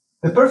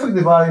 The perfect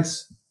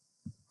device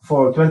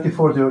for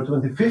 2040 or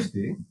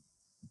 2050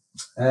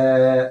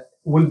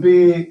 will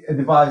be a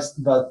device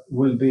that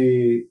will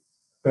be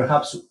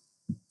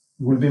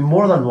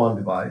more than one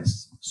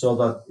device, so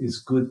that is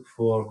good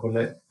for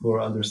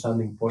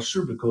understanding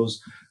posture,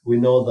 because we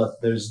know that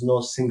there is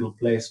no single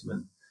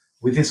placement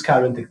with this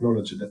current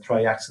technology, the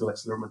triaxial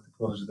accelerometer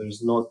technology. There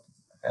is not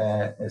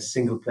a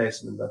single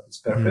placement that is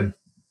perfect.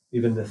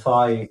 Even the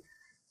thigh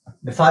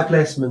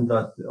placement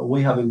that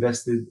we have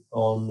invested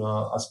on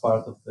as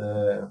part of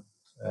the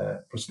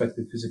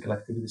prospective physical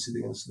activity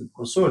sitting and sleep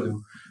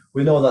consortium,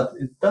 we know that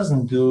it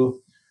doesn't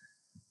do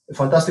a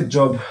fantastic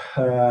job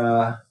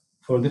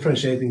for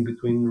differentiating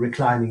between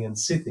reclining and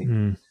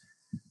sitting.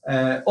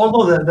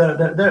 Although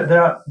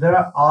there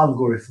are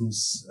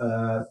algorithms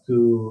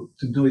to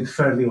do it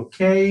fairly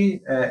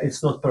okay,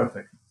 it's not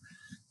perfect.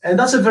 And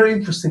that's a very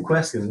interesting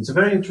question. It's a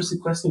very interesting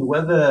question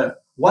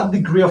what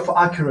degree of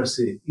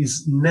accuracy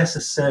is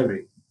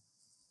necessary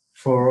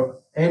for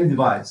any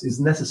device, is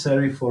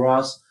necessary for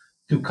us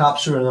to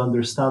capture and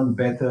understand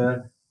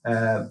better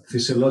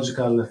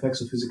physiological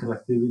effects of physical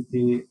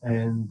activity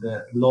and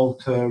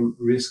long-term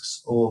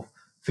risks of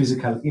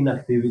physical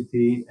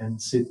inactivity and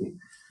sitting.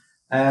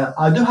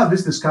 I do have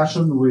this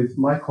discussion with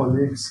my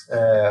colleagues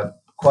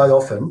quite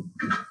often,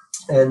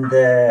 and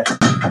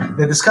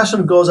the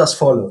discussion goes as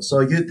follows. So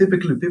you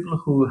typically, people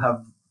who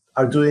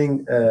are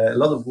doing a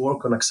lot of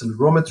work on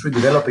accelerometry,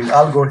 developing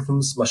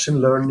algorithms, machine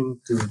learning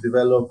to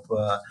develop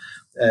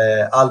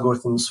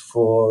algorithms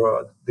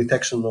for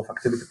detection of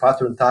activity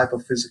pattern, type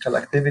of physical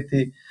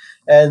activity,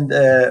 and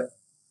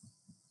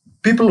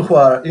people who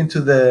are into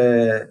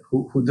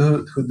who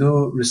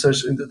do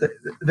research into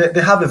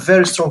they have a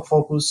very strong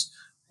focus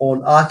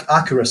on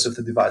accuracy of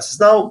the devices.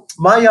 Now,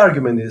 my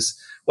argument is,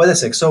 wait a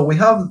sec. So we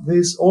have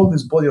all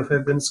this body of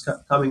evidence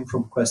coming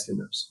from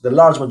questionnaires. The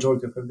large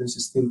majority of evidence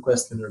is still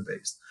questionnaire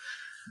based.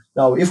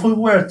 Now, if we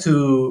were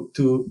to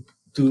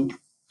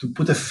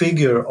put a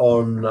figure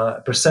on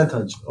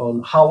percentage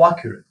on how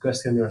accurate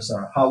questionnaires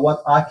are,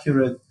 what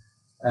accurate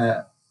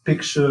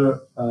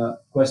picture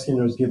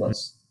questionnaires give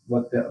us,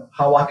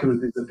 how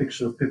accurate is the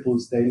picture of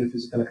people's daily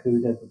physical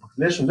activity at the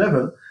population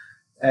level,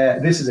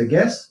 this is a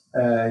guess.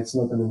 It's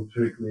not an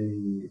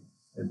empirically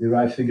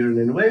derived figure in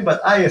any way,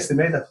 but I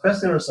estimate that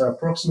questionnaires are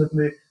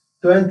approximately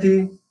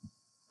 20,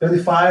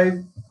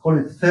 25, call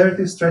it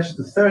 30, stretch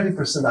to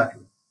 30%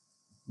 accurate,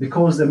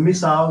 because they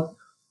miss out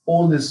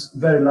all these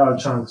very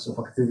large chunks of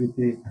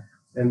activity,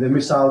 and they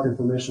miss out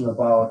information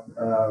about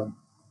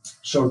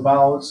short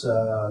bouts,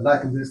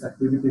 light induced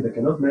activity. They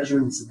cannot measure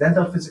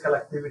incidental physical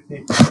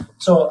activity.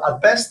 So at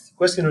best,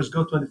 questionnaires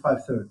go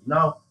 25, 30.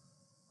 Now,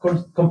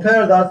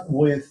 compare that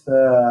with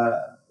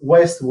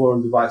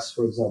waist-worn device,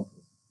 for example.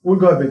 We'll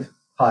go a bit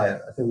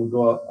higher. I think we'll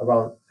go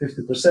around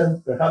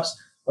 50%, perhaps.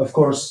 Of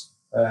course,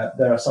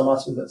 there are some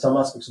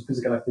aspects of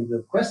physical activity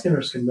that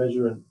questionnaires can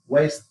measure and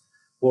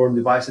waist-worn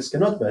devices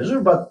cannot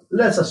measure, but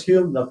let's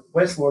assume that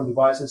waist-worn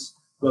devices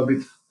go a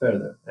bit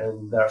further,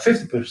 and they are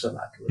 50%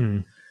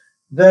 accurate.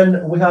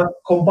 Then we have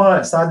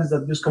combined studies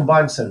that use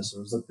combined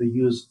sensors, that they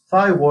use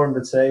thigh-worn,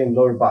 let's say, and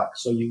lower back.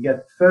 So you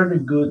get fairly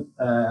good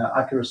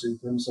accuracy in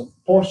terms of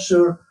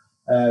posture,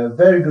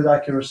 very good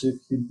accuracy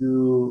if you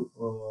do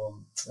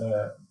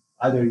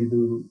either you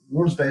do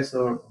rules-based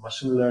or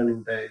machine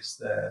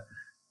learning-based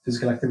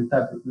physical activity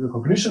type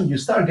recognition. You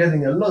start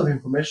getting a lot of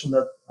information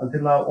that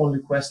until now only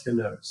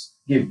questionnaires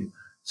give you.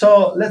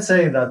 So let's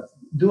say that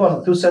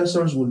two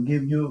sensors will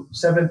give you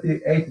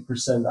 70,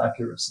 80%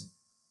 accuracy.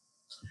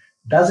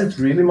 Does it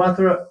really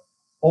matter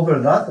over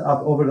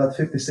that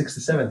 50,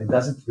 60, 70?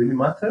 Does it really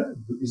matter?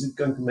 Is it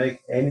going to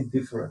make any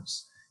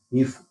difference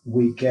if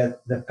we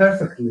get the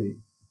perfectly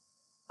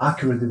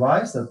accurate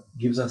device that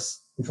gives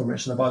us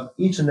information about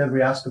each and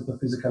every aspect of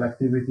physical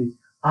activity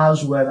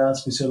as well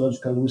as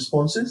physiological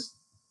responses?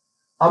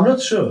 I'm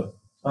not sure.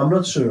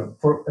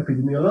 For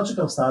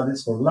epidemiological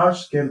studies, for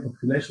large-scale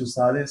population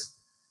studies,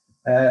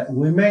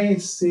 we may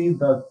see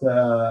that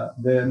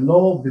the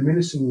law of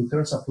diminishing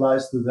returns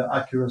applies to the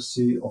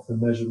accuracy of the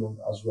measurement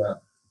as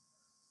well.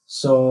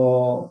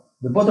 So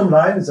the bottom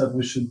line is that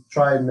we should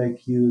try and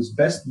make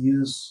best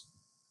use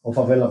of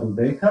available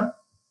data.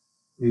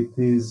 It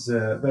is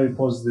very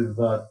positive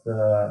that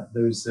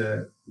there is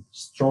a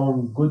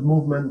strong, good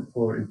movement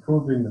for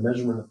improving the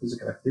measurement of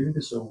physical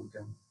activity, so we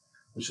can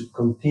we should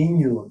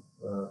continue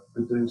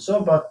doing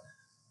so. But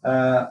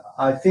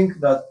I think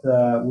that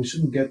we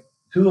shouldn't get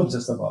too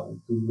obsessed about it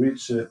to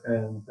reach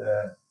and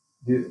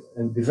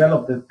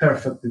develop the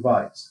perfect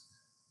device.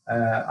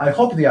 I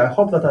hope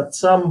that at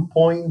some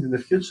point in the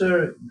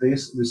future,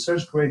 this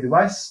research-grade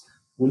device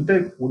will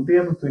be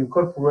able to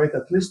incorporate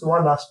at least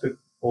one aspect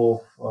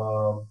of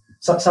will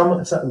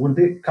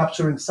be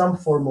capturing some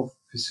form of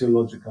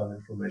physiological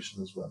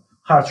information as well,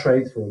 heart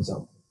rate, for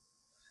example.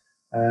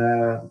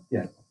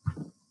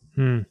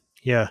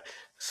 Yeah.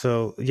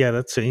 So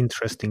that's an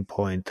interesting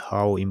point.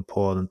 How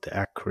important the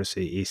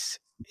accuracy is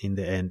in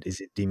the end. Is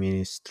it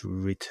diminished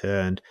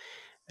returned?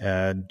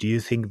 Do you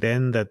think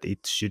then that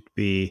it should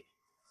be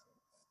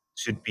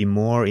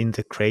more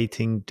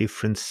integrating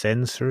different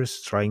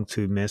sensors, trying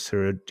to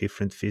measure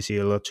different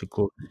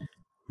physiological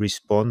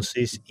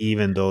responses,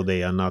 even though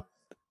they are not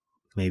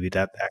maybe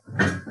that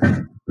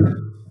accurate?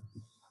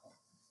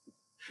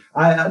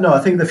 I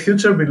think the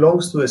future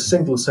belongs to a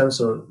single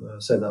sensor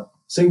setup.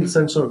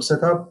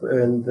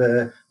 And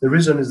the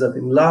reason is that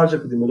in large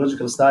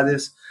epidemiological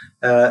studies,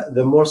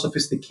 the more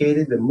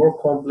sophisticated, the more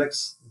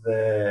complex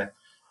the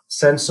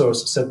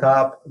sensors set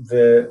up,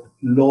 the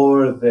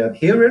lower the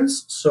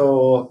adherence.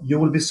 So you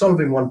will be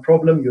solving one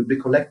problem, you'll be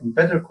collecting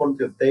better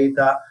quality of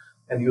data,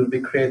 and you'll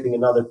be creating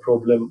another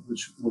problem,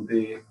 which will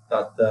be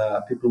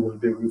that people will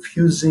be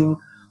refusing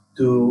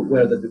to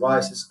wear the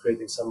devices,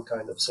 creating some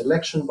kind of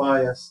selection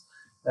bias.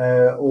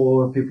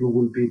 Or people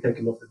will be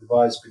taken off the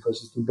device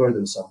because it's too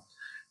burdensome.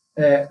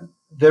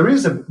 There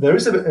is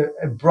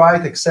a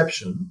bright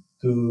exception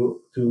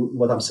to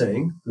what I'm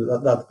saying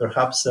that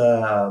perhaps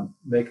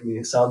make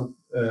me sound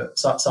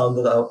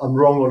that I'm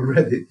wrong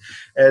already,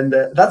 and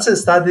that's a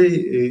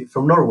study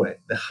from Norway,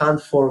 the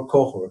HAND4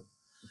 cohort.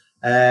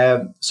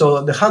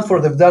 So the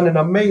HAND4, they've done an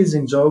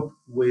amazing job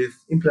with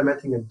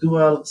implementing a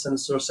dual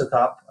sensor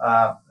setup,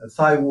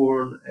 thigh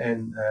worn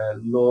and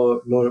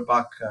lower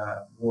back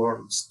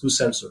worn,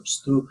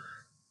 two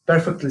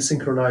perfectly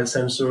synchronized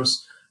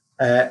sensors.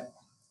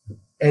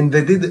 And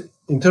they did,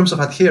 in terms of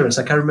adherence,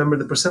 I can't remember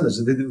the percentage,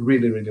 they did it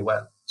really, really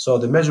well. So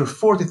they measured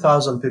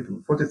 40,000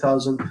 people,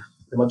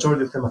 the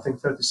majority of them, I think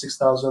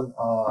 36,000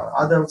 are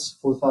adults,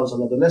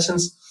 4,000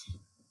 adolescents.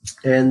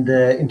 And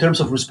in terms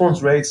of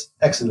response rates,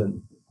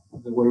 excellent.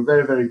 They were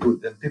very, very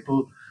good. And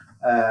people,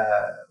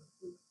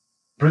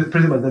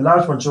 pretty much the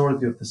large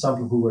majority of the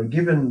sample who were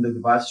given the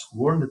devices,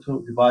 who were on the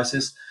two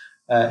devices,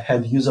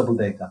 had usable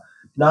data.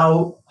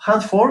 Now,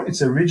 HAND4,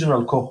 it's a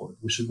regional cohort.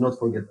 We should not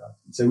forget that.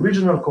 It's a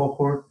regional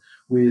cohort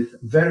with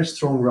very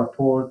strong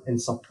rapport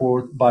and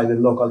support by the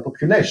local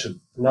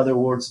population. In other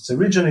words, it's a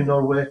region in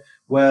Norway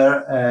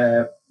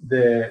where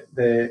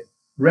the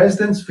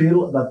residents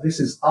feel that this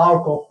is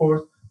our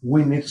cohort,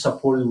 we need to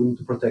support it, we need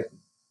to protect it.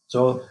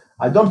 So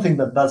I don't think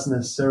that that's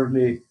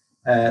necessarily,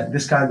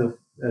 this kind of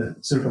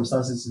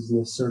circumstances is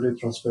necessarily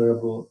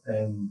transferable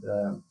and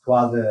to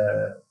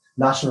other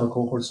national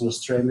cohorts in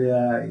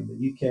Australia, in the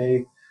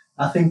UK.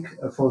 I think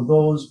for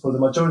the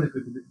majority of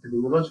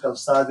epidemiological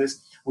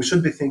studies, we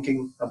should be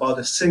thinking about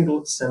a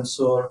single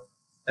sensor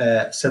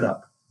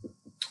setup.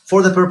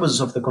 For the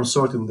purposes of the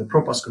consortium, the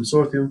PROPAS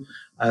consortium,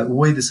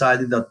 we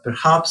decided that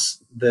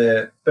perhaps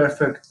the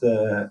perfect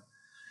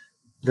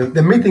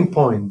the meeting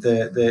point,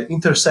 the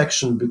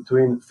intersection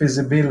between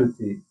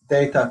feasibility,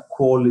 data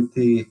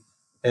quality,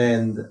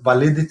 and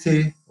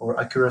validity or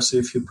accuracy,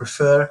 if you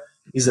prefer,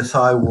 is a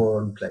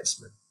thigh-worn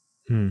placement.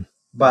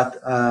 But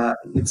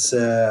it's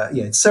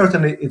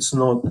certainly it's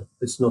not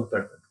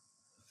perfect.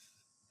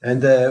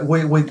 And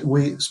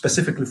we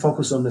specifically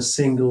focus on a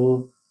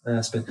single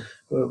aspect.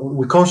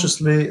 We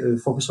consciously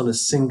focus on a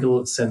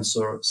single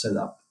sensor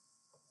setup.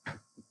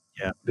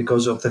 Yeah.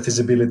 Because of the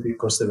feasibility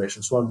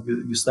considerations. Once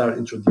you start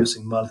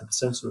introducing multiple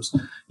sensors,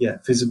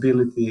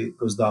 feasibility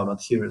goes down,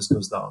 adherence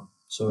goes down.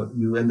 So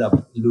you end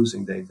up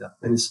losing data,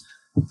 and it's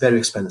very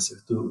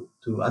expensive to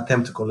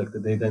attempt to collect the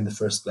data in the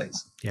first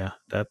place. Yeah,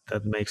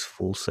 that makes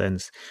full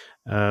sense.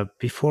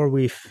 Before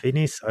we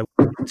finish, I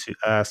want to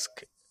ask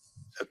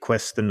a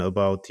question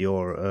about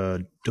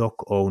your dog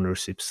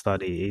ownership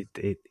study.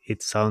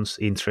 It sounds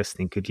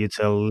interesting. Could you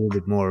tell a little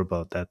bit more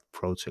about that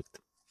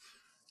project?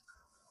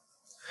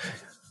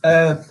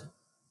 Dog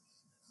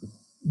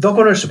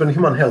ownership and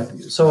human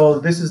health. So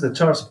this is the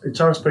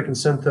Charles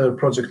Perkins Center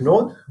project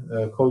node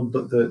called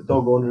the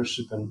Dog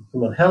Ownership and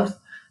Human Health.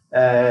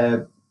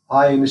 I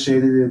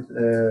initiated it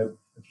a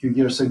few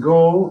years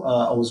ago.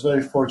 I was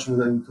very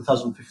fortunate in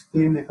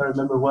 2015, if I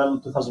remember well,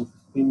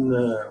 2015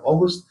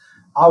 August.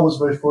 I was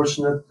very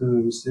fortunate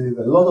to receive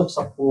a lot of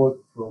support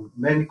from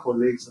many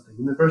colleagues at the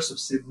University of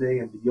Sydney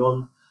and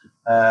beyond.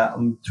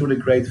 I'm truly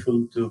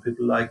grateful to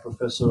people like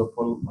Professor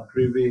Paul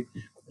McCreevy,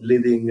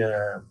 leading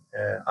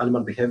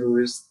animal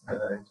behaviorist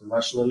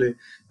internationally,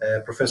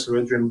 Professor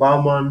Adrian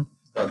Baumann,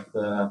 that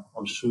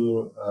I'm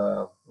sure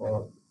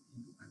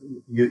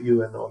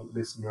you and all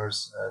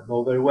listeners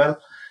know very well,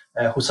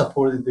 who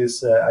supported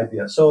this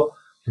idea. So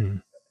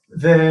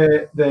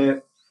the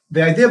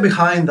idea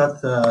behind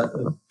that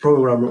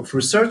program of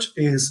research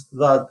is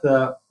that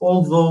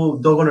although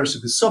dog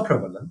ownership is so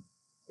prevalent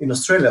in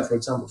Australia, for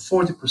example,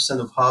 40%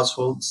 of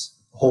households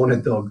own a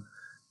dog.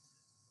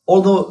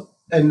 Although,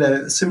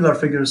 and similar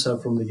figures are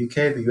from the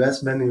UK, the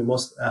US, many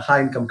most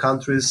high-income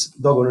countries,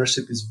 dog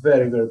ownership is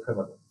very, very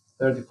prevalent,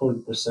 30,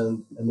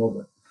 40% and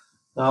over.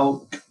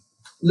 Now,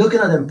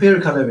 looking at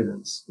empirical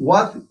evidence,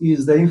 what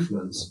is the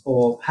influence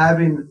of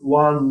having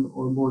one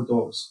or more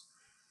dogs,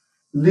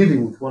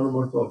 living with one or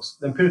more dogs?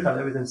 The empirical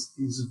evidence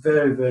is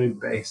very, very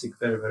basic,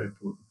 very, very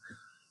poor.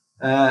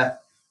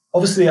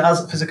 Obviously,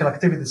 as a physical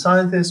activity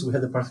scientist, we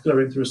had a particular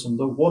interest in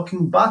dog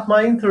walking, but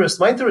my interest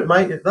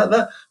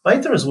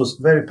was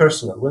very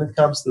personal. When it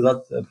comes to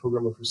that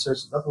program of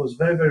research, that was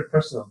very, very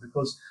personal,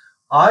 because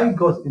I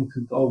got into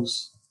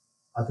dogs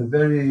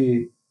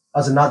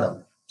as an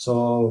adult.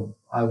 So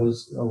I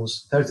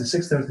was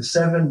 36,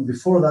 37.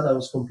 Before that, I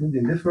was completely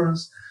indifferent.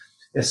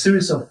 A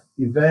series of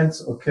events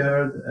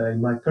occurred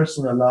in my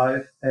personal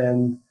life,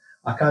 and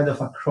I kind of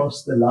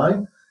crossed the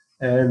line.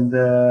 And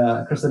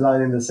across the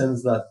line in the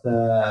sense that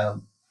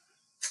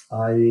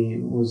I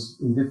was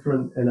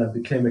indifferent and I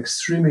became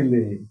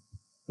extremely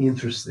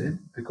interested,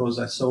 because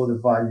I saw the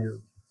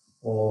value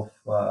of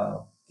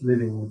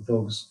living with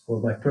dogs for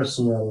my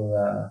personal,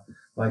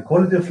 my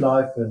quality of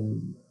life,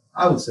 and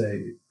I would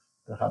say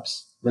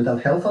perhaps mental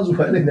health as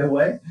well in a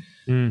way.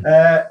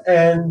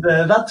 And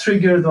that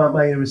triggered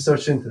my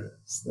research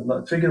interest.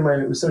 That triggered my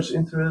research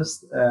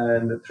interest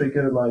and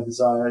triggered my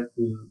desire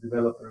to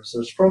develop a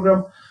research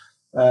program.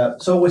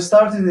 So we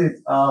started it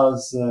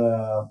as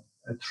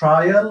a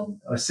trial,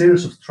 a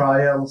series of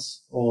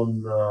trials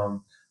on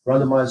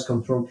randomized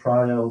controlled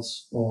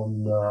trials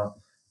on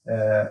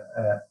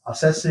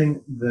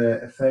assessing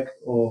the effect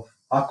of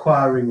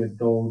acquiring a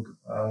dog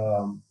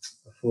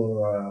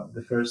for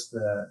the first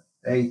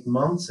 8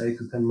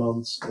 to 10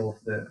 months of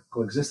the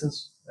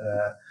coexistence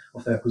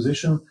of the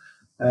acquisition.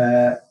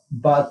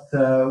 But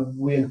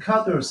we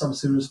encountered some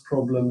serious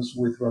problems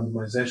with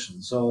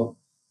randomization. So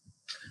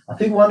I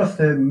think one of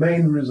the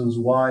main reasons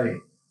why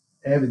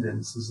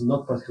evidence is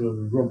not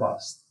particularly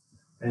robust,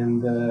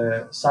 and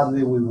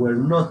sadly we were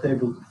not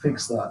able to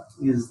fix that,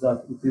 is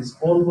that it is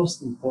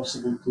almost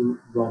impossible to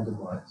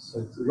randomize. So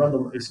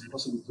it's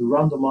impossible to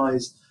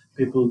randomize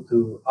people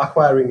to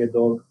acquiring a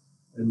dog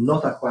and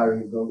not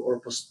acquiring a dog, or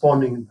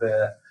postponing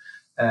the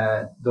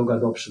dog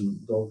adoption,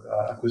 dog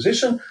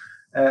acquisition,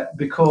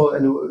 because,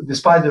 and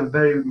despite the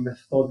very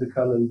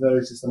methodical and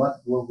very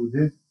systematic work we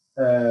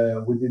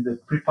did a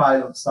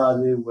pre-pilot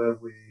study where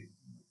we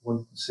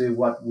wanted to see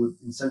what would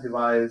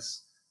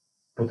incentivize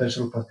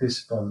potential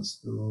participants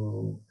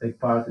to take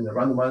part in a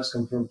randomized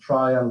controlled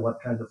trial, what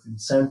kind of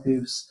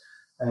incentives,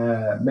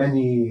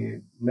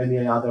 many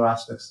other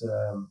aspects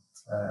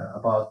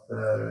about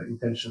their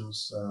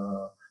intentions.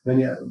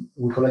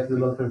 We collected a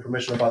lot of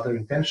information about their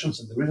intentions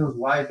and the reasons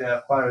why they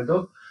acquire a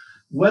dog.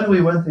 When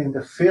we went in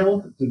the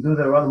field to do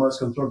the randomized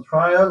controlled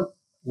trial,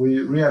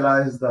 we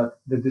realized that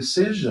the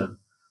decision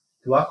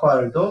to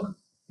acquire a dog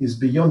is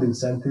beyond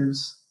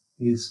incentives,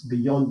 is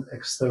beyond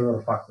external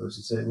factors.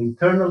 It's an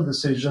internal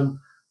decision.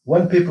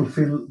 When people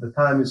feel the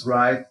time is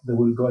right, they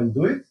will go and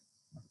do it,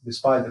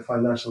 despite the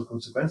financial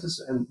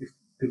consequences. And if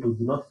people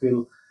do not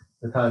feel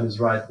the time is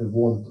right, they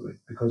won't do it,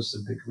 because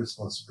it's a big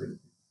responsibility.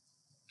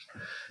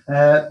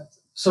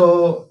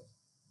 So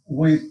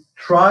we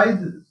tried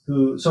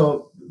to,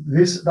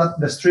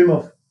 the stream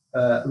of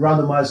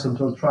randomized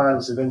controlled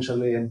trials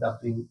eventually end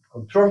up being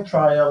controlled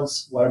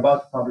trials. We're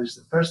about to publish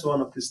the first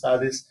one of these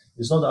studies.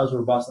 It's not as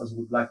robust as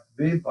we'd like to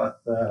be,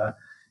 but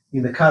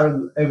in the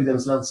current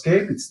evidence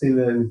landscape, it's still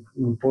an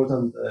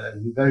important,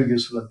 very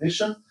useful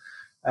addition.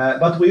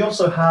 But we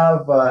also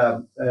have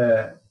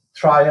a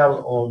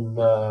trial on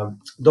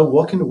dog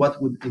walking,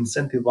 what would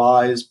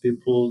incentivize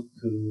people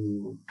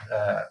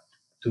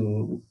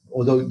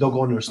or dog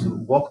owners to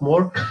walk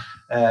more.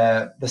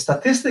 The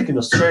statistic in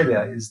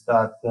Australia is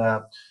that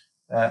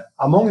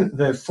among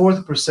the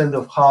 40%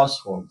 of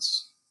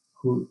households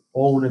who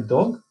own a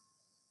dog,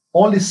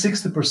 only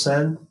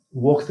 60%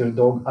 walk their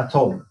dog at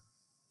all.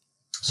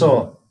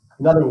 So,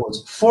 in other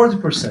words,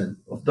 40%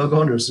 of dog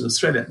owners in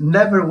Australia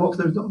never walk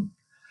their dog,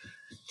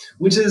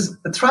 which is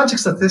a tragic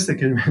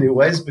statistic in many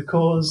ways,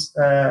 because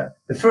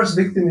the first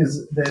victim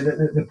is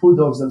the poor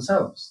dogs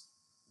themselves.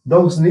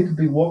 Dogs need to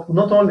be walked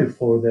not only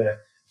for the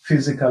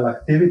physical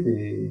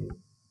activity,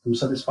 to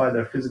satisfy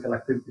their physical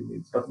activity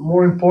needs, but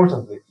more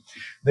importantly,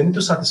 they need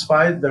to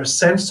satisfy their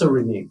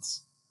sensory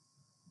needs.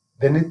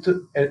 They need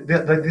to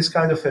this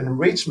kind of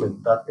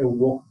enrichment that a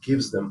walk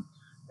gives them,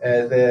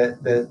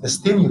 the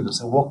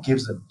stimulus a walk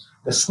gives them,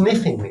 the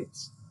sniffing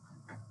needs,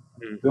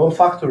 the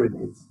olfactory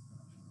needs.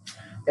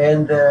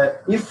 And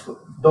if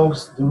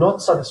dogs do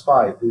not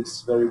satisfy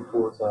this very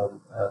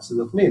important set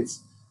of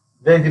needs,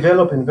 they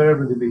develop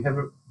invariably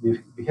behavior.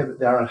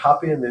 They are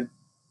unhappy and they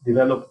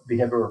develop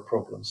behavioral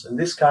problems. And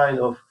this kind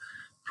of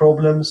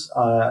problems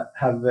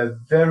have a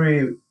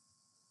very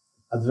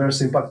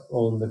adverse impact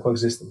on the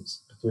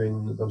coexistence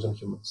between dogs and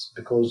humans,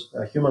 because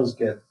humans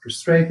get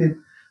frustrated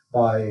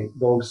by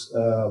dogs'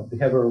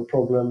 behavioral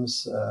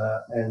problems,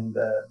 and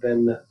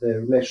then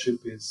the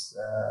relationship is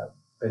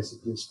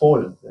basically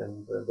spoiled,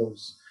 and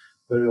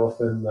very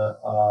often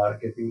are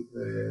getting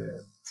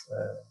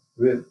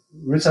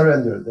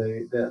resurrendered.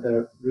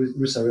 They're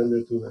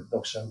resurrendered to a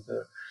dog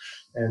shelter,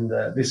 and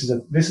this is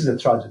a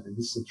tragedy.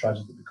 This is a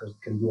tragedy because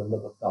it can do a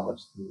lot of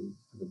damage to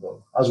the dog,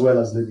 as well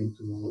as leading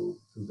to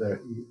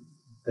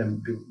them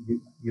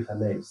being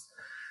euthanized.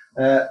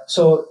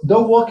 So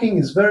dog walking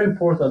is very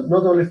important,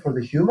 not only for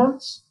the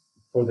humans,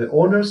 for the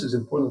owners, it's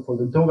important for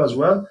the dog as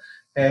well.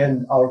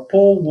 And our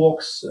Paw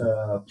Walks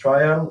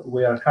trial,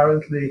 we are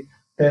currently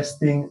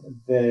testing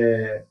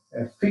the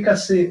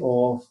efficacy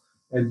of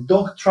a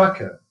dog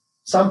tracker,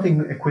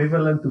 something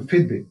equivalent to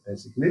Fitbit,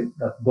 basically,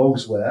 that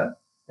dogs wear.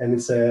 And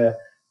it's a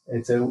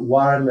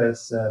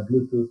wireless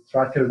Bluetooth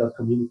tracker that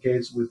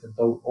communicates with the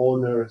dog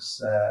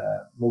owner's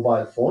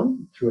mobile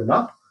phone through an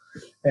app.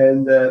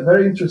 And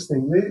very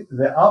interestingly,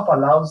 the app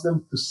allows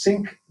them to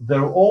sync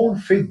their own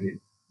Fitbit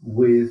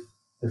with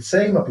the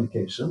same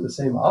application, the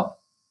same app,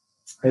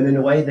 and in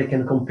a way they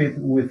can compete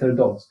with their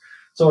dogs.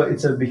 So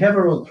it's a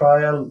behavioral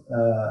trial,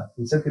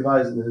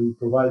 incentivizing and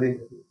providing.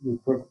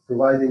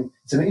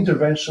 It's an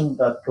intervention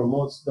that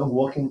promotes dog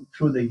walking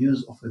through the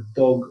use of a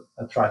dog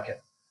tracker.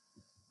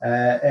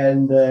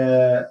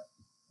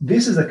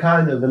 This is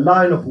the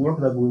line of work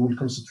that we will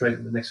concentrate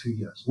in the next few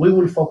years. We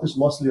will focus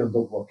mostly on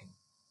dog walking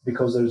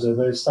because there's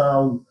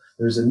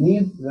a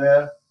need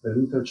there. The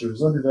literature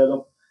is not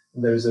developed.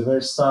 And there is a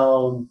very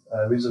sound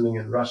reasoning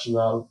and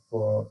rationale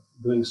for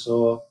doing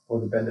so for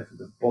the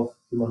benefit of both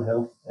human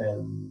health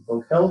and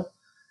dog health.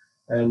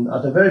 And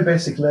at a very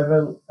basic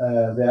level,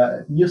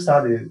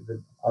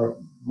 our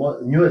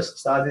newest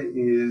study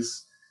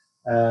is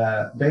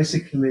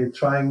basically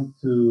trying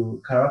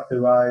to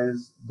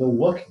characterize the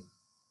walking.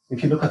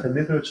 If you look at the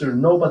literature,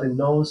 nobody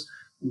knows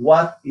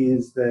what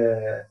is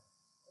the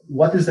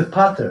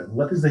pattern,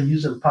 what is the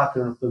usual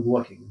pattern of the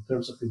walking in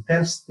terms of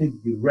intensity,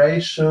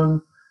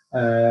 duration,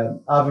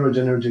 average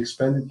energy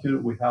expenditure.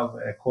 We have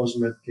a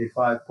COSMED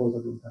K5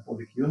 portable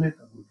metabolic unit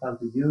that we plan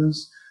to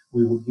use.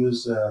 We would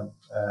use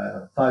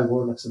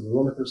thigh-borne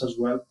accelerometers as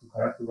well to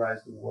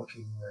characterize the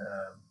walking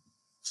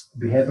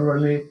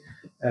behaviorally.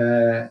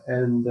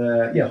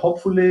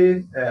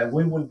 Hopefully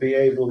we will be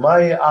able,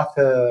 my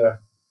other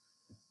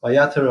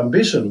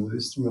ambition with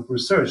this stream of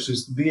research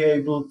is to be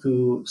able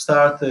to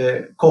start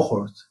a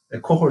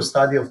cohort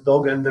study of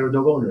dog and their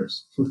dog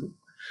owners,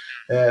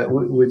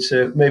 which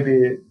may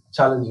be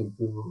challenging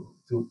to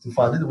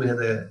fund it. We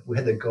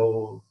had a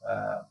go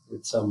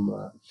with some.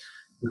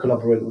 We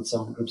collaborated with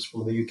some groups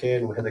from the UK,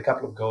 and we had a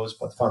couple of goes,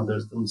 but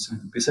funders don't seem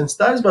to be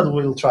sensitized. But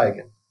we'll try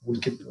again. We'll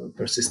keep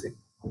persisting.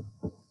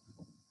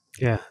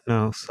 Yeah,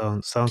 no,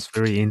 sounds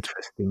very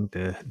interesting.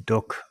 The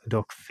dog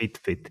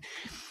Fitbit.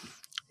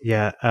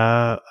 Yeah,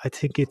 I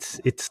think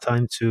it's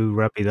time to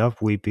wrap it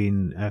up. We've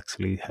been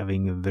actually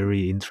having a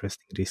very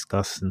interesting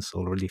discussions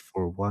already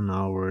for 1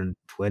 hour and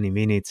 20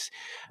 minutes.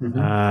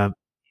 Mm-hmm.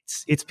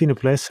 It's been a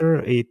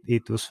pleasure.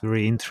 It was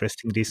very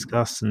interesting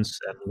discussions,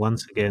 and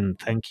once again,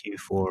 thank you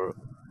for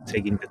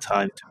taking the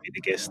time to be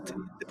the guest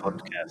in the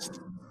podcast.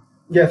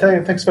 Yeah,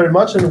 thanks very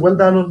much, and well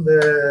done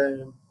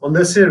on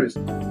the series.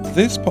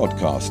 This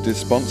podcast is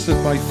sponsored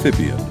by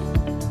Fibion.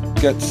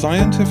 Get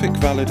scientific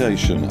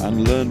validation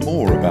and learn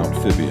more about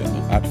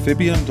Fibion at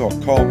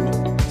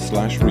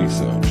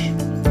fibion.com/research.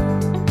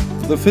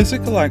 The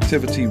Physical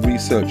Activity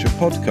Researcher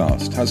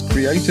podcast has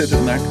created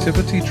an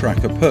activity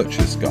tracker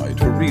purchase guide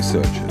for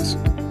researchers.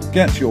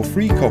 Get your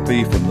free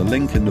copy from the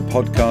link in the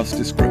podcast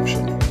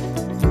description.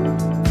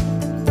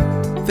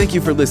 Thank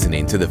you for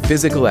listening to the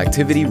Physical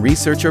Activity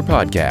Researcher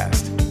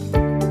podcast.